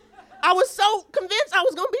 I was so convinced I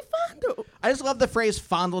was going to be fondled. I just love the phrase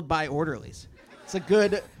fondled by orderlies. It's a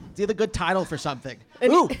good title for something.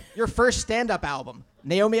 Ooh, your first stand-up album,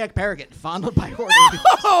 Naomi Ekperigin, fondled by orderlies.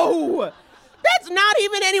 No! That's not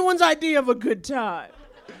even anyone's idea of a good time.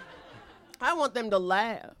 I want them to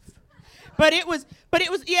laugh. But it was,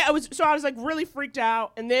 so I was like really freaked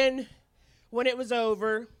out. And then when it was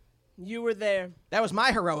over, you were there. That was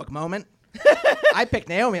my heroic moment. I picked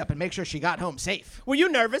Naomi up and make sure she got home safe. Were you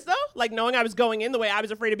nervous though? Like knowing I was going in the way I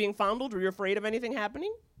was afraid of being fondled? Were you afraid of anything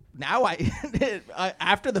happening? Now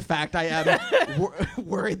after the fact, I am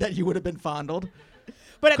worried that you would have been fondled.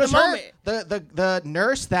 But at the moment, the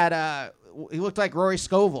nurse that he looked like Rory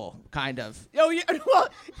Scovel, kind of. Oh yeah, well,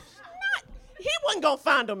 he wasn't gonna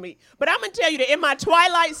fondle me. But I'm gonna tell you that in my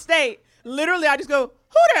twilight state, literally, I just go,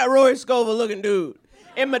 "Who that Rory Scovel looking dude?"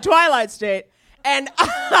 In my twilight state. And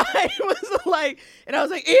I was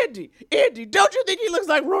like, Andy, don't you think he looks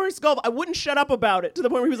like Rory Scovel? I wouldn't shut up about it to the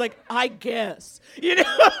point where he was like, I guess. You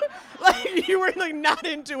know? Like, you were like not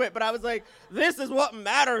into it, but I was like, this is what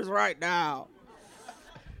matters right now.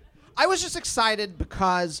 I was just excited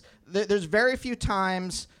because there's very few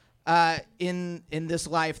times in this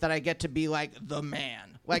life that I get to be like the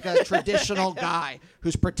man, like a traditional guy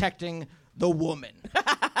who's protecting the woman,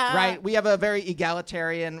 right? We have a very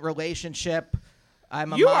egalitarian relationship.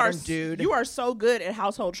 I'm a modern dude. You are so good at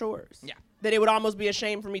household chores. Yeah. That it would almost be a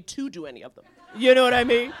shame for me to do any of them. You know what I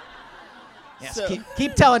mean? Yes, So.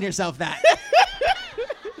 keep telling yourself that.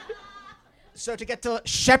 So to get to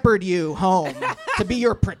shepherd you home, to be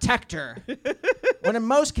your protector, when in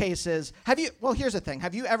most cases, here's the thing.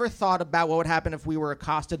 Have you ever thought about what would happen if we were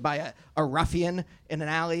accosted by a ruffian in an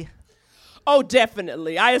alley? Oh,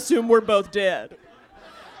 definitely. I assume we're both dead.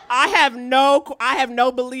 I have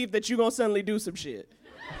no belief that you're gonna suddenly do some shit.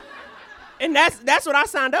 And that's what I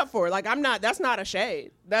signed up for. Like, that's not a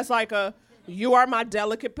shade. That's like you are my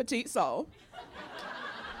delicate petite soul.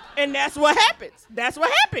 And that's what happens. That's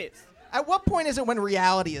what happens. At what point is it when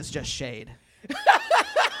reality is just shade?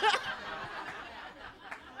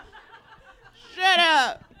 Shut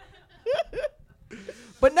up.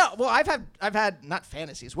 But no, well, I've had not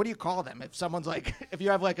fantasies. What do you call them? If someone's like, if you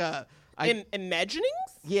have like imaginings?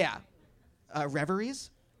 Yeah. Reveries?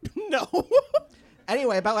 No.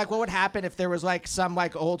 Anyway, about like what would happen if there was like some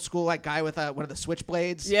like old school like guy with one of the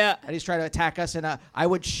switchblades. Yeah. And he's trying to attack us, and I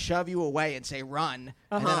would shove you away and say run,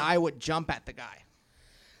 and then I would jump at the guy.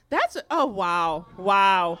 Wow.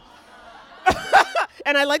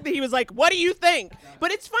 And I like that he was like, what do you think?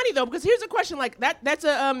 But it's funny though, because here's a question like that's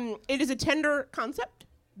it is a tender concept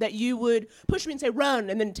that you would push me and say run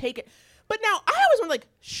and then take it. But now I always wonder, like,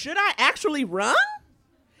 should I actually run?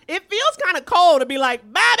 It feels kind of cold to be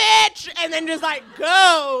like, bye bitch, and then just like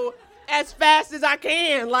go as fast as I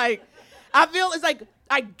can. Like, I feel it's like,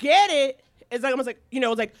 I get it. It's like almost like, you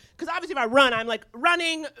know, it's like, because obviously if I run, I'm like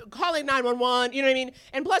running, calling 911, you know what I mean?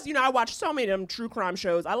 And plus, you know, I watch so many of them true crime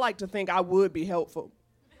shows. I like to think I would be helpful.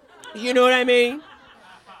 You know what I mean?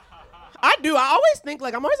 I do. I always think,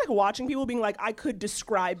 like, I'm always, like, watching people being like, I could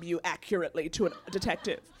describe you accurately to a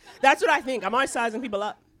detective. That's what I think. I'm always sizing people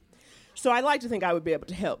up. So I like to think I would be able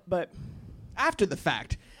to help, but... After the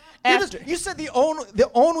fact. After. You said the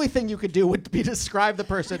only thing you could do would be describe the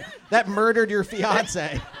person that murdered your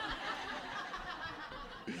fiance.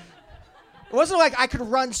 It wasn't like I could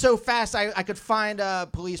run so fast I could find a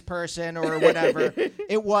police person or whatever.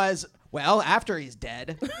 It was, well, after he's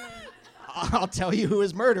dead, I'll tell you who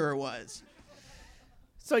his murderer was.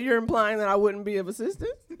 So you're implying that I wouldn't be of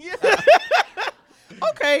assistance? Yeah.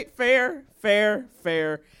 Okay, fair.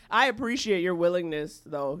 I appreciate your willingness,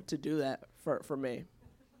 though, to do that for me.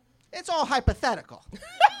 It's all hypothetical.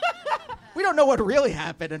 We don't know what really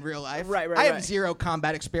happened in real life. Right. I have zero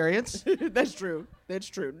combat experience. That's true.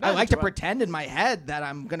 I like to pretend in my head that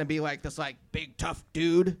I'm going to be like this like big tough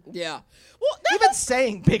dude. Yeah. Well, even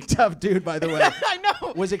saying big tough dude, by the way, I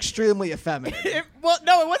know, was extremely effeminate. Well,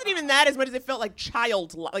 no, it wasn't even that as much as it felt like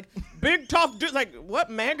like big tough dude. Like, what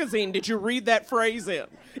magazine did you read that phrase in?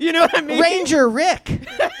 You know what I mean? Ranger Rick.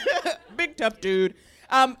 Big tough dude.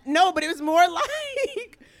 No, but it was more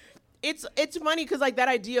like it's funny because like that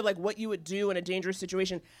idea of like what you would do in a dangerous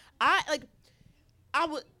situation. I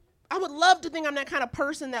would love to think I'm that kind of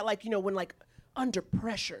person that like, you know, when like under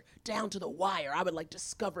pressure, down to the wire, I would like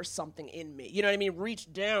discover something in me. You know what I mean?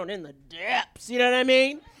 Reach down in the depths. You know what I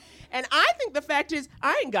mean? And I think the fact is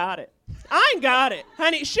I ain't got it.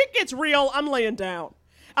 Honey, shit gets real, I'm laying down.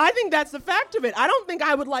 I think that's the fact of it. I don't think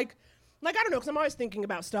I would like I don't know, because I'm always thinking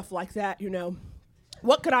about stuff like that, you know.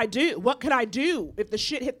 What could I do? What could I do if the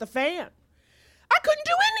shit hit the fan? I couldn't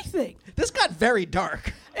do anything. This got very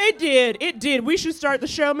dark. It did. We should start the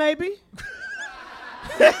show, maybe?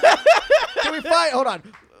 Can we find... Hold on.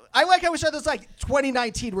 I like how we started this like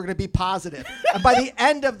 2019, we're going to be positive. And by the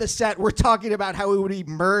end of the set, we're talking about how we would be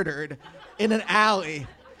murdered in an alley.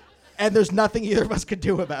 And there's nothing either of us could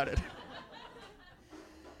do about it.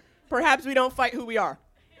 Perhaps we don't fight who we are.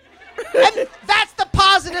 And that's the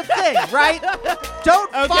positive thing, right?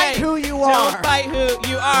 Don't fight who you are. Don't fight who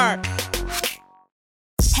you are.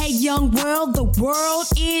 Hey, young world, the world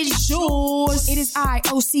is yours. It is I,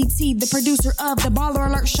 OCT, the producer of the Baller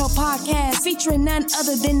Alert Show podcast, featuring none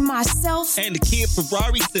other than myself and the kid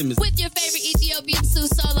Ferrari Simmons. With your favorite Ethiopian Sue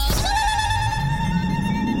Solo.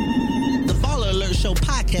 The Baller Alert Show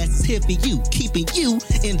podcast is here for you, keeping you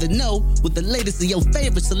in the know with the latest of your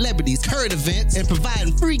favorite celebrities, current events, and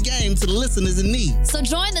providing free game to the listeners in need. So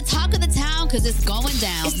join the talk of the town, because it's going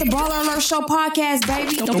down. It's the Baller Alert Show podcast,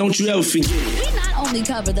 baby. Don't you ever forget. We not only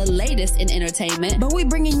cover the latest in entertainment, but we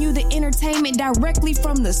bringing you the entertainment directly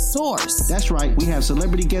from the source. That's right. We have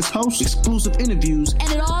celebrity guest hosts, exclusive interviews,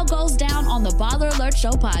 and it all goes down on the Baller Alert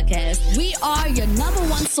Show podcast. We are your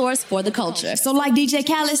 #1 source for the culture. So like DJ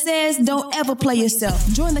Khaled says, don't ever play yourself.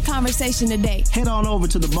 Join the conversation today. Head on over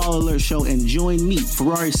to the Baller Alert Show and join me,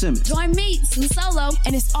 Ferrari Simmons. Join me, Sue Solo.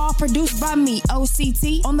 And it's all produced by me,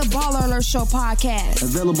 OCT, on the Baller Alert Show podcast.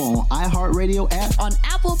 Available on iHeartRadio app, on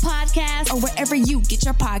Apple Podcasts, or wherever you get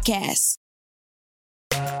your podcasts.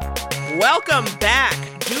 Welcome back.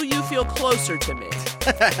 Do you feel closer to me?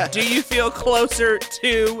 Do you feel closer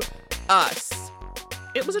to us?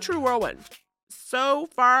 It was a true whirlwind. So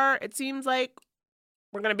far, it seems like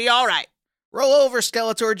we're going to be all right. Roll over,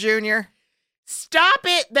 Skeletor Jr. Stop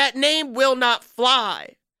it. That name will not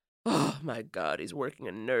fly. Oh, my God. He's working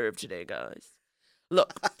a nerve today, guys.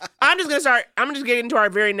 Look, I'm just going to get into our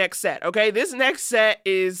very next set, okay? This next set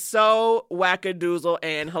is so wackadoozle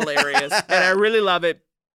and hilarious, and I really love it.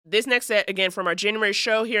 This next set, again, from our January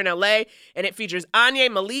show here in LA, and it features Anya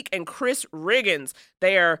Malik and Chris Riggins.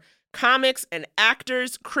 They are comics and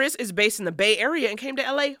actors. Chris is based in the Bay Area and came to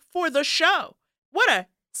LA for the show. What a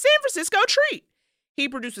San Francisco treat. He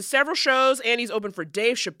produces several shows, and he's open for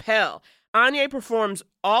Dave Chappelle. Anya performs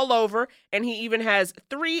all over, and he even has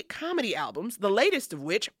 3 comedy albums, the latest of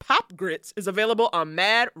which, Pop Grits, is available on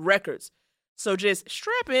Mad Records. So just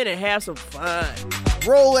strap in and have some fun.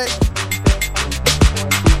 Roll it.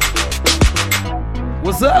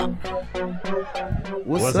 What's up?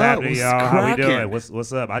 What's happening, y'all? How we doing?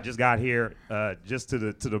 What's up? I just got here just to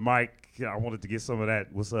the mic. I wanted to get some of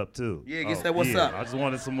that what's up too. Yeah, get that what's up. I just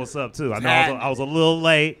wanted some what's up too. I know I was a little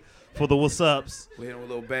late for the what's ups. We're hitting a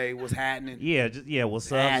little Bay. What's happening? Yeah,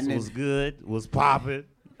 what's ups was good, was popping,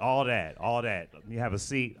 all that. You have a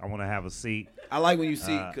seat. I want to have a seat. I like when you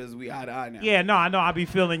see because we eye to eye now. Yeah, no, I know. I be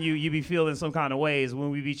feeling you. You be feeling some kind of ways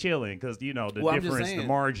when we be chilling because you know the difference, the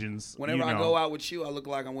margins. Whenever I go out with you, I look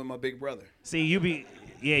like I'm with my big brother. See, you be.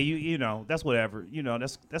 Yeah, you know, that's whatever. You know,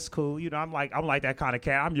 that's cool. You know, I'm like that kind of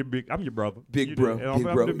cat. I'm your brother. Big bro. I'm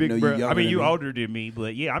the big brother. I mean, you older than me,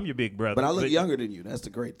 but yeah, I'm your big brother. But I look younger than you. That's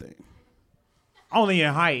the great thing. Only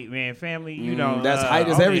in height, man. Family, you know. That's height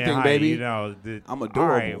is only in everything, height, baby. You know, I'm All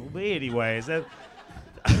adorable. right, but anyways, that,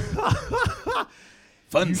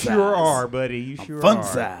 Fun you size. sure are, buddy. You sure fun are.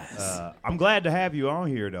 size. I'm glad to have you on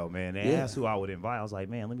here, though, man. They Yeah. asked who I would invite. I was like,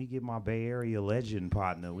 man, let me get my Bay Area legend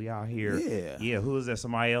partner. We out here. Yeah. Who is that?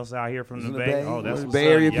 Somebody else out here from Who's the in the Bay? Bay? Oh, that's There's what's Bay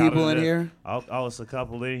up. Area Y'all people done in done- here? Oh, it's a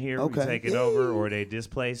couple in here. Okay. We take it over, or they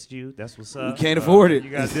displaced you. That's what's up. can't afford it. You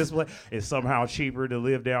got displaced. It's somehow cheaper to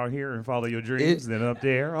live down here and follow your dreams than up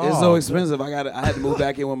there. It's so expensive. I had to move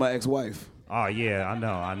back in with my ex-wife. Oh yeah,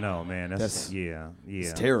 I know, man. That's yeah.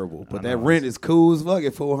 It's terrible. But I that know. rent is cool as fuck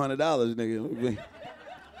at $400, nigga.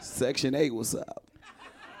 Section 8, what's up?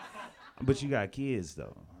 But you got kids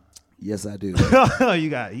though. Yes, I do. you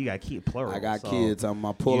got kid plural. I got so, kids.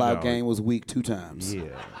 My pull-out know. game was weak 2 times. Yeah.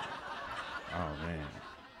 Oh man.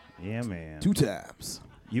 Yeah, man. 2 times.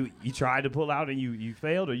 You tried to pull out and you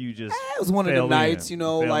failed, or you just It was one of them fell nights, in? you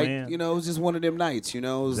know, Fell like, in? you know, it was just one of them nights, you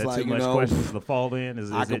know. It was Is that like, too much you know, questions for the fall in?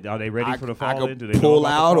 Are they ready for the fall I could in? Do they know pull about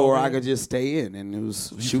the out fall or in? I could just stay in, and it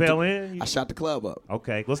was You fell in? I shot the club up.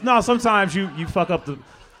 Okay. Well, no, sometimes you fuck up the.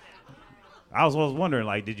 I was wondering,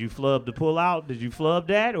 like, did you flub the pull out? Did you flub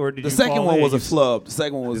that, or did The you second fall one in? was a You- flub. The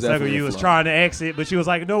second one was The second definitely you a was flub. trying to exit, but she was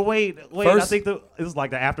like, "No, wait. I First- think it was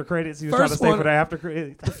like the after credits. You was trying to First stay one- for the after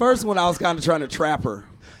credits. The first one, I was kind of trying to trap her.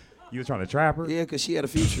 You were trying to trap her. Yeah, because she had a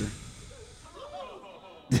future.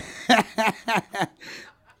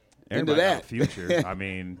 Into Everybody got that. a future. I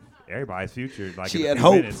mean, everybody's future. Like She in a had few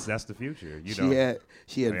hope. minutes, that's the future. You She know, had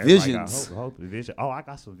Everybody got visions. hope and vision. Oh, I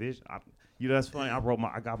got some vision. You know, that's funny.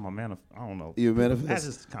 I got my I don't know. You manifest? That's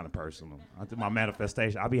just kind of personal. I think my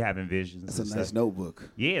manifestation. I be having visions. That's a and nice stuff. notebook.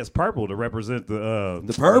 Yeah, it's purple to represent the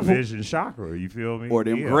purple? vision chakra. You feel me? Or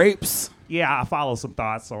them Yeah. grapes. Yeah, I follow some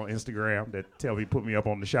thoughts on Instagram that put me up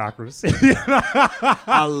on the chakras.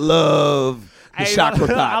 I love the chakra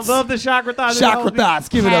thoughts. I love the chakra thoughts. Chakra thoughts.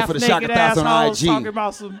 Give it up for the chakra Half-naked thoughts on assholes IG. Talking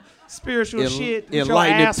about some spiritual shit. with your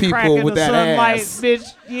enlightening ass people cracking with the that sunlight, ass.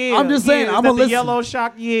 bitch. Yeah, I'm just saying, yeah, I'ma the listen. yellow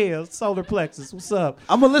shock, yeah, solar plexus. What's up?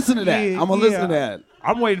 I'm going to listen to that. Yeah, I'm going to listen yeah. to that.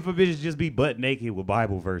 I'm waiting for bitches to just be butt naked with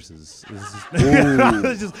Bible verses. It's just, Ooh.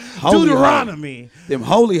 it's just Holy Deuteronomy. hoes. Them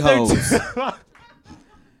holy They're hoes.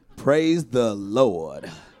 Praise the Lord.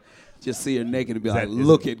 Just see her naked and be like,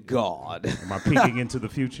 look at God. Am I peeking into the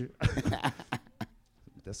future?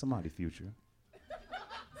 That's somebody's future.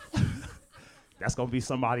 That's gonna be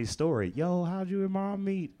somebody's story. Yo, how'd you and mom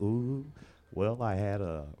meet? Ooh, well, I had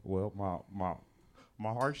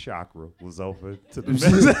my heart chakra was open to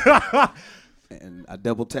the And I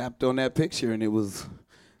double tapped on that picture, and it was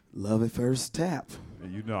love at first tap.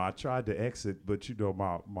 You know, I tried to exit, but you know,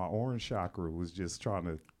 my orange chakra was just trying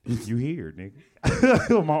to. You hear,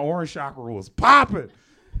 nigga? My orange chakra was popping.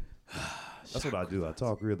 That's what I do. I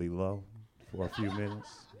talk really low for a few minutes.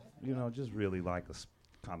 You know, just really like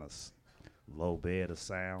a kind of low bed of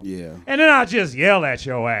sound. Yeah. And then I just yell at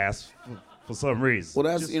your ass for some reason.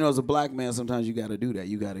 Well, that's, as a black man, sometimes you got to do that.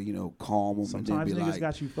 You got to, calm them and then Sometimes be niggas like,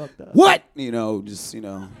 got you fucked up. what?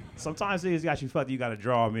 Sometimes niggas got you fucked. You got to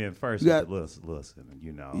draw them in first. You got- Listen,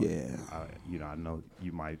 you know. Yeah. I know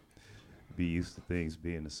you might be used to things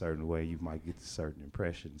being a certain way. You might get a certain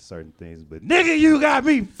impression, certain things. But nigga, you got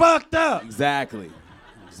me fucked up. Exactly.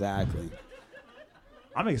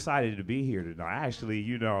 I'm excited to be here tonight. Actually,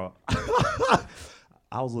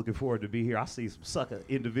 I was looking forward to be here. I see some sucker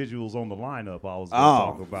individuals on the lineup. I was going to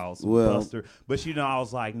talk about some Buster. But, I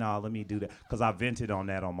was like, nah, let me do that. Because I vented on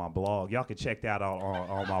that on my blog. Y'all can check that out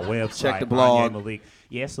on my website. Check the blog. Anye Malik.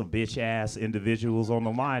 Yeah, some bitch-ass individuals on the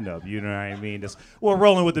lineup. You know what I mean?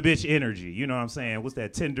 Rolling with the bitch energy. You know what I'm saying? What's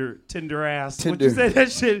that? Tender-ass? What you say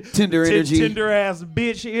that shit? Tender energy. Tender-ass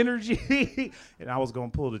bitch energy. And I was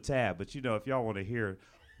going to pull the tab. But, if y'all want to hear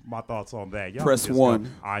my thoughts on that, y'all Press can just one. go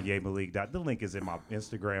Anye Malik. The link is in my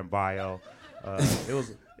Instagram bio. It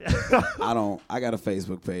was. I got a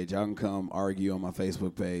Facebook page. I can come argue on my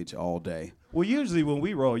Facebook page all day. Well, usually when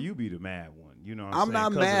we roll, you be the mad one. You know what I'm I'm saying? not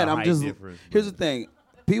 'Cause of mad. the I'm height just. difference. Here's the thing.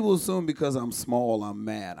 People assume because I'm small, I'm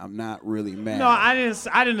mad. I'm not really mad. No, I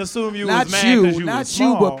didn't assume you not was mad because you not was you,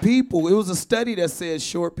 small. but people. It was a study that says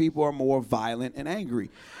short people are more violent and angry.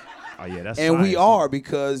 Oh yeah, that's And we science. are,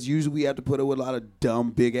 because usually we have to put up with a lot of dumb,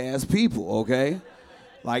 big ass people, okay?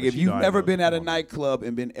 Like, if you you've know I never know been what's at a going on. nightclub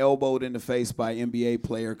and been elbowed in the face by an NBA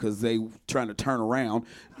player because they trying to turn around,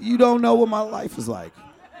 you don't know what my life is like.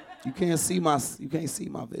 You can't see my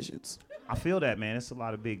visions. I feel that, man. It's a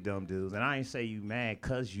lot of big dumb dudes, and I ain't say you mad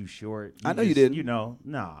cause you short. I know you didn't. Nah.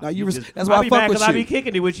 No, I that's why I be fuck mad with 'cause I be you.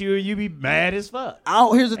 kicking it with you, and you be mad as fuck.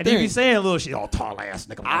 Here's the and thing. you be saying little shit, tall ass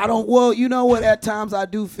nigga. Well, you know what? At times I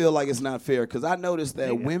do feel like it's not fair, because I noticed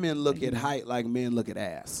that women look at height like men look at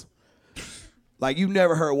ass. Like, you've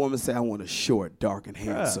never heard a woman say, I want a short, dark, and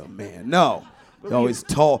handsome man. No. They're always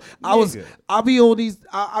tall. I was on this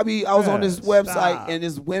website, and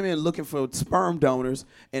there's women looking for sperm donors,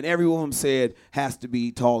 and every woman said has to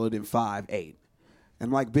be taller than 5'8". And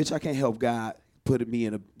I'm like, bitch, I can't help God put me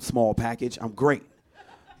in a small package. I'm great.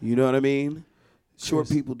 You know what I mean? Short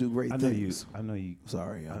people do great things. I know you.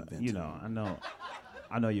 Sorry,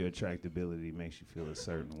 I know your attractability makes you feel a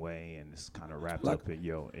certain way, and it's kind of wrapped up in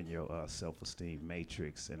your self-esteem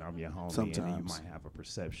matrix. And I'm your homie, and you might have a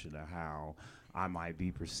perception of how I might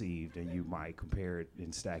be perceived, and you might compare it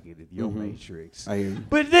and stack it in your matrix. I hear you.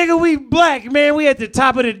 But nigga, we black, man. We at the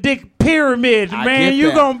top of the dick pyramid, man.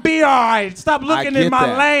 You gonna be all right. Stop looking in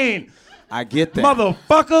my lane. I get that,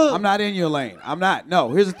 motherfucker. I'm not in your lane. I'm not. No.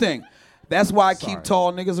 Here's the thing. That's why I keep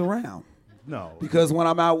tall niggas around. No. Because when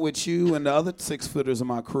I'm out with you and the other 6-footers of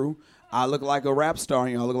my crew, I look like a rap star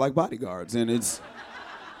and y'all look like bodyguards. And it's...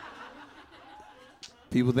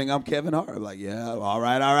 People think I'm Kevin Hart. Like, yeah, all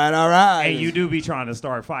right. Hey, you do be trying to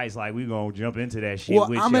start fights. Like, we gonna jump into that shit well,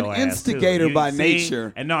 with I'm your an instigator by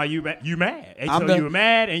nature. And no, you mad. And so you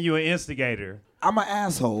mad and you an instigator. I'm an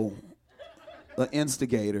asshole. An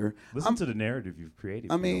instigator. Listen to the narrative you've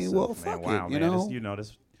created. I mean, yourself, well, fuck man. Wow,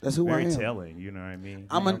 it. That's who I very am. telling. You know what I mean?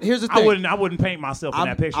 Here's the thing. I wouldn't paint myself in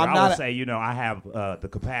that picture. I would say, I have the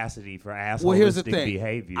capacity for assholistic well, here's the thing.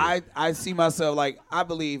 behavior. I see myself like I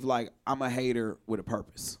believe like I'm a hater with a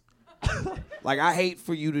purpose. Like, I hate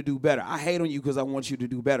for you to do better. I hate on you because I want you to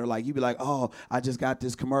do better. Like, you be like, oh, I just got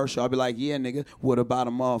this commercial. I'll be like, yeah, nigga, what about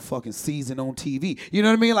a motherfucking season on TV? You know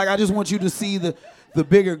what I mean? Like, I just want you to see the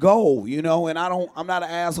bigger goal, you know? And I'm not an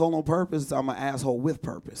asshole on purpose. I'm an asshole with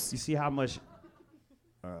purpose. You see how much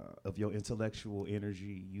of your intellectual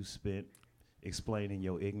energy you spent explaining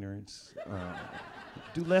your ignorance?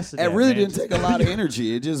 Do less of that, It really man. didn't take a lot of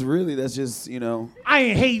energy. It just really, that's just, I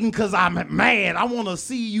ain't hating because I'm mad. I want to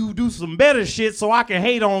see you do some better shit so I can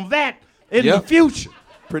hate on that in the future.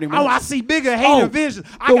 Pretty much. Oh, I see bigger hater visions.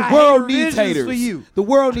 The world needs haters haters. for you. The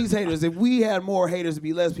world needs haters. If we had more haters, it'd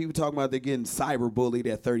be less people talking about they're getting cyberbullied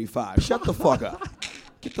at 35. Shut the fuck up.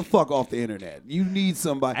 Get the fuck off the internet. You need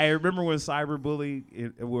somebody. I remember when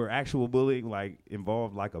cyberbullying, where actual bullying like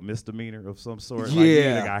involved like a misdemeanor of some sort. Yeah. Like you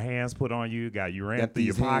either got hands put on you, you ran through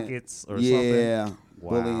your pockets or something. Yeah.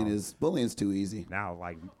 Wow. Bullying's too easy. Now,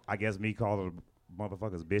 like, I guess me calling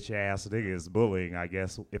motherfuckers bitch ass nigga is bullying. I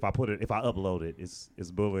guess if I upload it, it's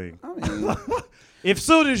bullying. I mean, if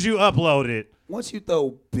soon as you upload it, once you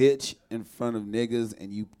throw bitch in front of niggas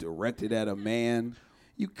and you direct it at a man,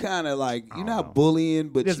 you kind of like, you're not bullying,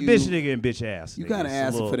 but this bitch nigga and bitch ass. You kind of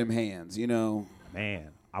asking for them hands,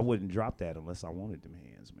 Man, I wouldn't drop that unless I wanted them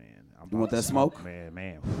hands, man. You want that smoke?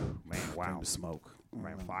 Man, wow. Smoke.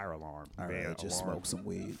 Man, fire alarm. All man, right, just smoke some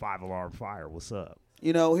weed. 5-alarm fire. What's up?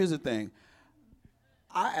 Here's the thing.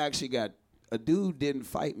 I actually a dude didn't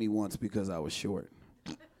fight me once because I was short.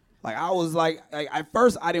 Like, I was like, at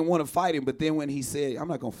first I didn't want to fight him, but then when he said, I'm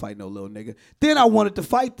not going to fight no little nigga, then I wanted to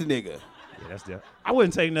fight the nigga. Yeah, that's the. I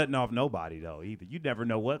wouldn't take nothing off nobody, though, either. You never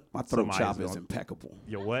know what. My throat chop is impeccable.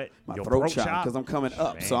 Your what? My your throat chop, because I'm coming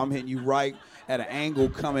up. Man. So I'm hitting you right at an angle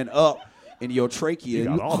coming up in your trachea. You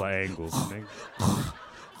got all the angles, nigga.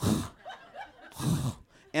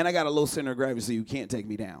 And I got a low center of gravity, so you can't take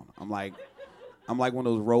me down. I'm like one of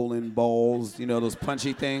those rolling balls, those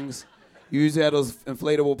punchy things. You usually have those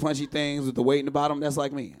inflatable punchy things with the weight in the bottom. That's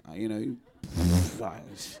like me. I'm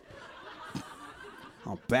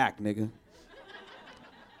back, nigga.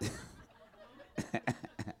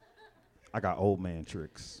 I got old man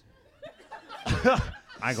tricks. I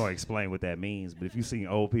ain't gonna explain what that means, but if you seen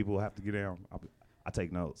old people have to get down, I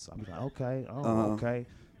take notes. I'm like, okay, okay.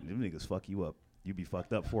 Them niggas fuck you up. You be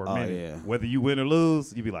fucked up for a minute. Yeah. Whether you win or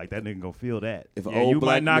lose, you be like, that nigga gonna feel that. If yeah, you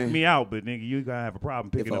might knock me out, but nigga, you gonna have a problem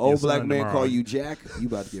picking up your son. If an old black man tomorrow. call you Jack, you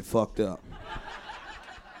about to get fucked up.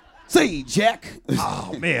 Say Jack.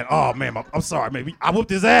 Oh man, I'm sorry, man. I whooped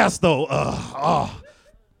his ass though.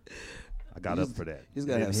 I got up for that. He's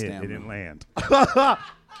gotta have stamina. It didn't land.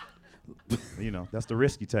 That's the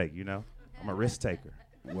risk you take. I'm a risk taker.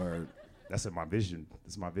 Word. That's in my vision.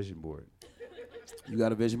 It's my vision board. You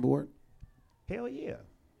got a vision board? Hell yeah.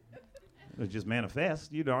 It just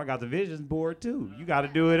manifest. I got the vision board too. You got to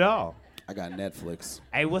do it all. I got Netflix.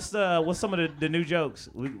 Hey, what's some of the new jokes?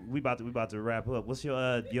 We about to wrap up. What's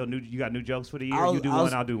your new? You got new jokes for the year? I'll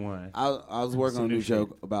do one. I was working on a new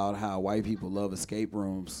joke about how white people love escape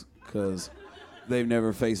rooms because they've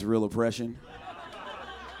never faced real oppression.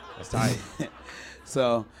 That's tight.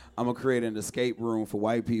 So I'm gonna create an escape room for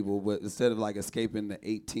white people, but instead of like escaping the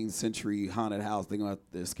 18th century haunted house, they're gonna have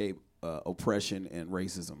to escape oppression and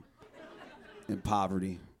racism and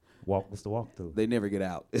poverty. What's the walkthrough? They never get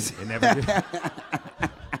out. They never get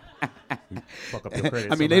fuck up your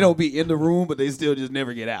credit. I mean, they don't be in the room, but they still just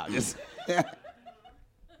never get out. Just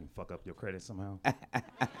fuck up your credit somehow.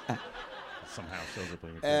 Somehow shows up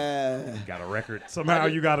on your credit. You got a record. Somehow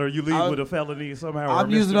you leave with a felony. Somehow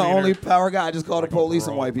I'm using the only power guy. I just call the police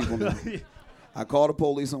on white people now. I call the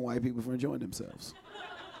police on white people for enjoying themselves.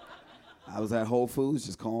 I was at Whole Foods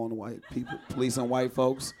just calling the white people, police on white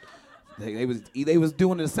folks. They was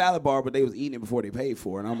doing the salad bar, but they was eating it before they paid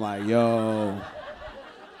for it. And I'm like, yo,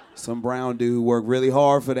 some brown dude worked really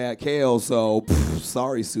hard for that kale, so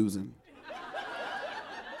sorry, Susan.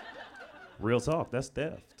 Real talk, that's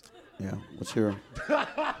theft. Yeah, what's your...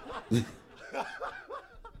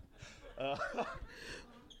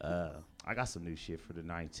 I got some new shit for the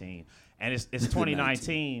 19. And it's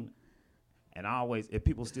 2019. And I always, if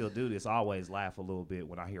people still do this, I always laugh a little bit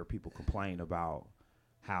when I hear people complain about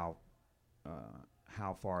how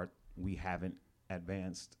far we haven't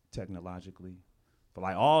advanced technologically. But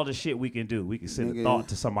like all the shit we can do, we can send a thought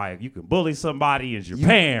to somebody. You can bully somebody in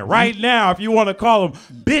Japan right now if you want to call them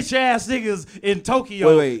bitch ass niggas in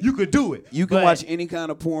Tokyo. Wait. You could do it. You can watch any kind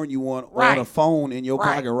of porn you want on a phone in your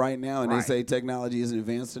pocket right now, and they say technology isn't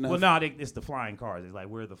advanced enough. Well, no, it's the flying cars. It's like,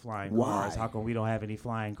 where are the flying cars? How come we don't have any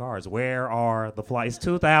flying cars? Where are the flights? It's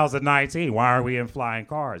 2019. Why are we in flying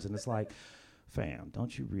cars? And it's like, fam,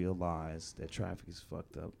 don't you realize that traffic is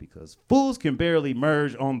fucked up because fools can barely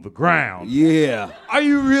merge on the ground? Yeah. Are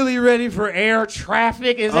you really ready for air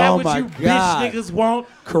traffic? Is that what you bitch niggas want?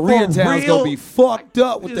 Koreatown's gonna be fucked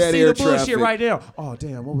up with that air traffic. See the bullshit right now. Oh,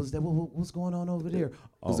 damn, what was that? What's going on over there? It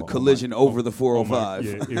was a collision over the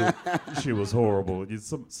 405. Shit was horrible.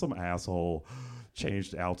 Some asshole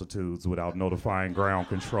changed altitudes without notifying ground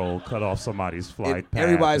control, cut off somebody's flight path.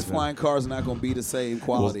 Everybody's flying cars are not going to be the same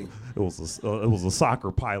quality. It was a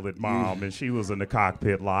soccer pilot mom, and she was in the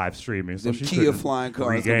cockpit live streaming, so she Kia flying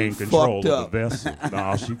cars regain control of the vessel.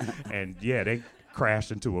 They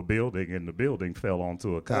crashed into a building, and the building fell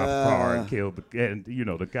onto a cop car and killed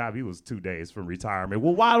the cop. He was 2 days from retirement.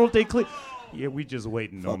 Well, why don't they clear? Yeah, we just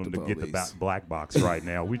waiting on them to get the black box right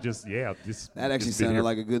now. That actually sounded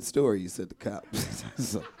like a good story. You said the cop.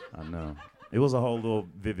 I know. It was a whole little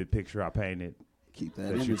vivid picture I painted. Keep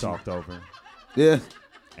that you talked over. Yeah.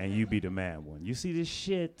 And you be the mad one. You see this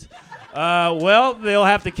shit? Well, they'll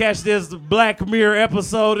have to catch this Black Mirror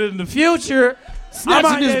episode in the future.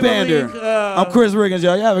 Snatching this bander. I'm Chris Riggins,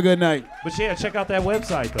 y'all. You have a good night. But yeah, check out that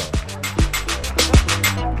website, though.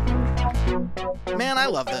 Man, I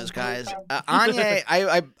love those guys. Anya,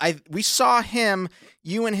 we saw him.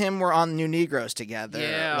 You and him were on New Negroes together,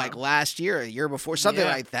 like last year, a year before, something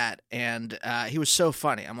like that. And he was so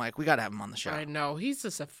funny. I'm like, we got to have him on the show. I know. He's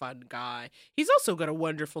just a fun guy. He's also got a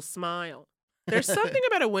wonderful smile. There's something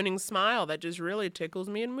about a winning smile that just really tickles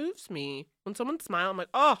me and moves me. When someone smiles, I'm like,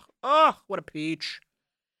 oh, what a peach.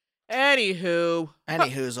 Anywho.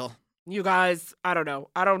 Any hoozle. You guys, I don't know.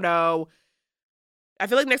 I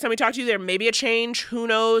feel like next time we talk to you, there may be a change. Who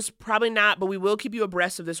knows? Probably not, but we will keep you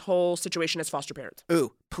abreast of this whole situation as foster parents.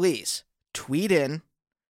 Ooh, please tweet in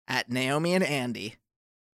at Naomi and Andy.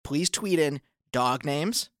 Please tweet in dog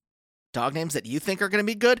names that you think are going to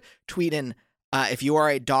be good. Tweet in if you are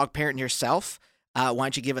a dog parent yourself. Why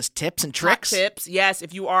don't you give us tips and tricks? Hot tips, yes.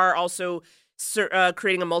 If you are also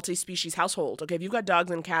creating a multi-species household. Okay, if you've got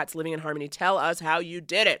dogs and cats living in harmony, tell us how you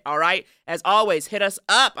did it, all right? As always, hit us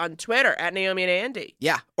up on Twitter at Naomi and Andy.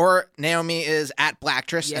 Yeah, or Naomi is at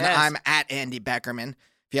Blacktress, and I'm at Andy Beckerman,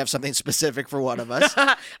 if you have something specific for one of us.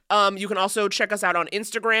 You can also check us out on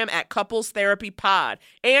Instagram at Couples Therapy Pod.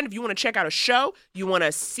 And if you want to check out a show, you want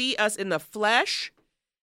to see us in the flesh,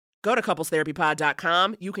 go to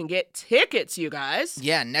couplestherapypod.com. You can get tickets, you guys.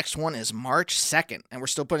 Yeah, next one is March 2nd, and we're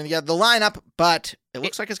still putting together the lineup, but it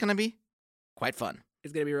looks like it's going to be quite fun.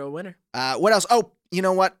 It's going to be a real winner. What else? Oh, you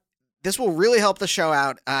know what? This will really help the show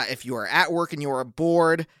out if you are at work and you are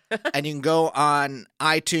bored, and you can go on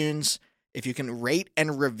iTunes. If you can rate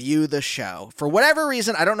and review the show. For whatever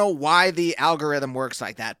reason, I don't know why the algorithm works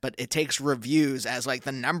like that, but it takes reviews as like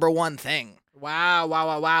the number one thing.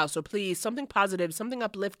 Wow. So please, something positive, something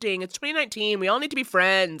uplifting. It's 2019. We all need to be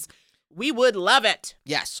friends. We would love it.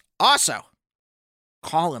 Yes. Also,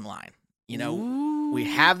 call-in line. You know, we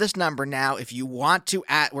have this number now. If you want to,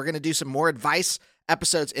 we're going to do some more advice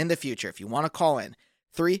episodes in the future. If you want to call in,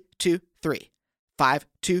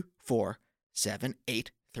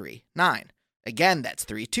 323-524-7839. Again, that's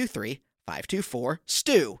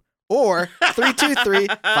 323-524-STEW or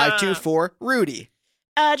 323-524-RUDY.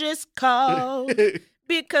 I just called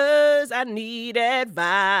because I need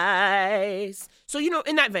advice. So,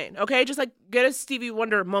 in that vein, okay, just like get a Stevie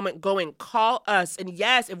Wonder moment going. Call us. And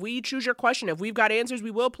yes, if we choose your question, if we've got answers,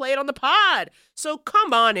 we will play it on the pod. So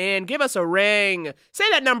come on in. Give us a ring. Say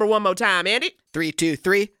that number one more time, Andy.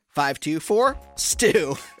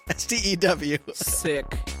 323-524-STEW. STEW. Sick.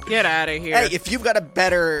 Get out of here. Hey, if you've got a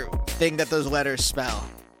better thing that those letters spell,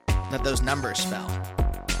 that those numbers spell,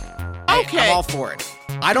 okay, I'm all for it.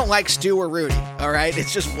 I don't like Stu or Rudy, all right?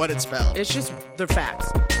 It's just what it spells. It's just the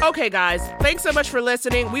facts. Okay, guys, thanks so much for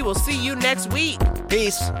listening. We will see you next week.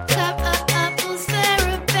 Peace.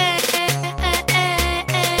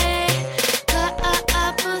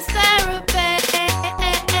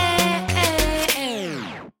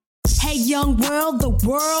 Hey, young world, the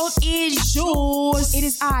world is yours. It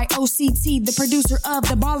is I, OCT, the producer of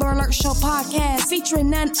the Baller Alert Show podcast, featuring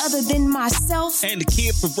none other than myself and the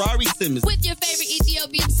kid Ferrari Simmons. With your favorite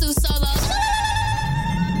Ethiopian Sue Solo.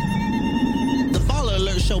 The Baller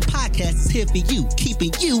Alert Show podcast is here for you,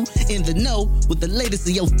 keeping you in the know with the latest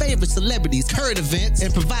of your favorite celebrities, current events,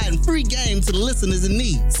 and providing free game to the listeners in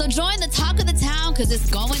need. So join the talk of the town, because it's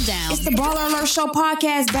going down. It's the Baller Alert Show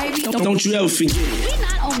podcast, baby. Don't you ever forget it. We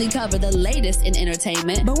not only cover the latest in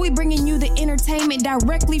entertainment, but we bringing you the entertainment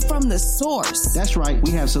directly from the source. That's right.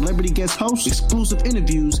 We have celebrity guest hosts, exclusive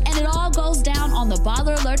interviews, and it all goes down on the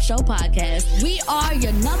Baller Alert Show podcast. We are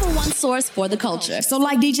your number one source for the culture. So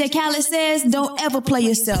like DJ Khaled says, don't ever play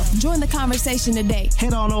yourself. Join the conversation today.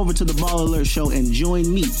 Head on over to the Baller Alert Show and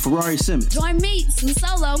join me, Ferrari Simmons. Join me, Sue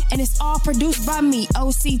Solo. And it's all produced by me,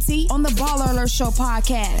 OCT, on the Baller Alert Show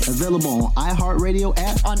podcast. Available on iHeartRadio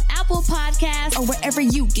app, on Apple Podcasts, or wherever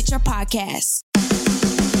you get your podcasts.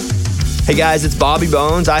 Hey guys, it's Bobby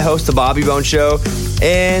Bones. I host the Bobby Bones Show,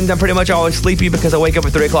 and I'm pretty much always sleepy because I wake up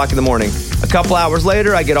at 3 o'clock in the morning. A couple hours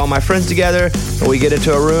later, I get all my friends together, and we get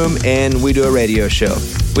into a room, and we do a radio show.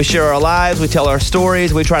 We share our lives, we tell our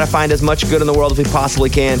stories, we try to find as much good in the world as we possibly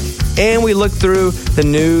can, and we look through the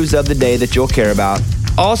news of the day that you'll care about.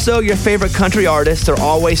 Also, your favorite country artists are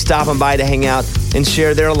always stopping by to hang out and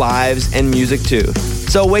share their lives and music too.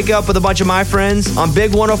 So wake up with a bunch of my friends on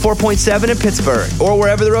Big 104.7 in Pittsburgh, or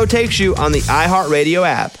wherever the road takes you on the iHeartRadio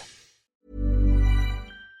app.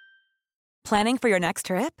 Planning for your next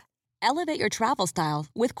trip? Elevate your travel style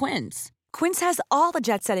with Quince. Quince has all the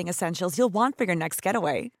jet-setting essentials you'll want for your next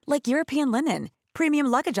getaway, like European linen, premium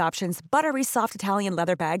luggage options, buttery soft Italian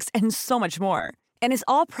leather bags, and so much more. And is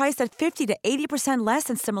all priced at 50 to 80% less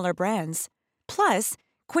than similar brands. Plus,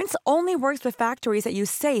 Quince only works with factories that use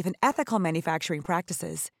safe and ethical manufacturing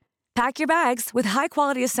practices. Pack your bags with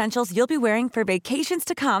high-quality essentials you'll be wearing for vacations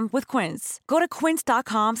to come with Quince. Go to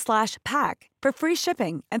quince.com/pack for free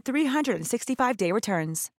shipping and 365-day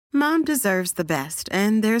returns. Mom deserves the best,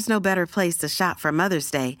 and there's no better place to shop for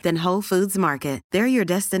Mother's Day than Whole Foods Market. They're your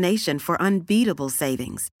destination for unbeatable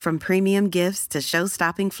savings, from premium gifts to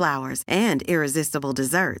show-stopping flowers and irresistible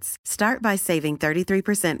desserts. Start by saving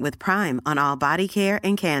 33% with Prime on all body care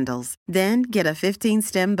and candles. Then get a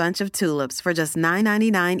 15-stem bunch of tulips for just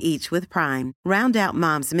 $9.99 each with Prime. Round out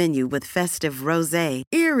Mom's menu with festive rosé,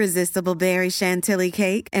 irresistible berry chantilly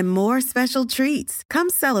cake, and more special treats. Come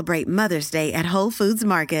celebrate Mother's Day at Whole Foods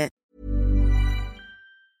Market.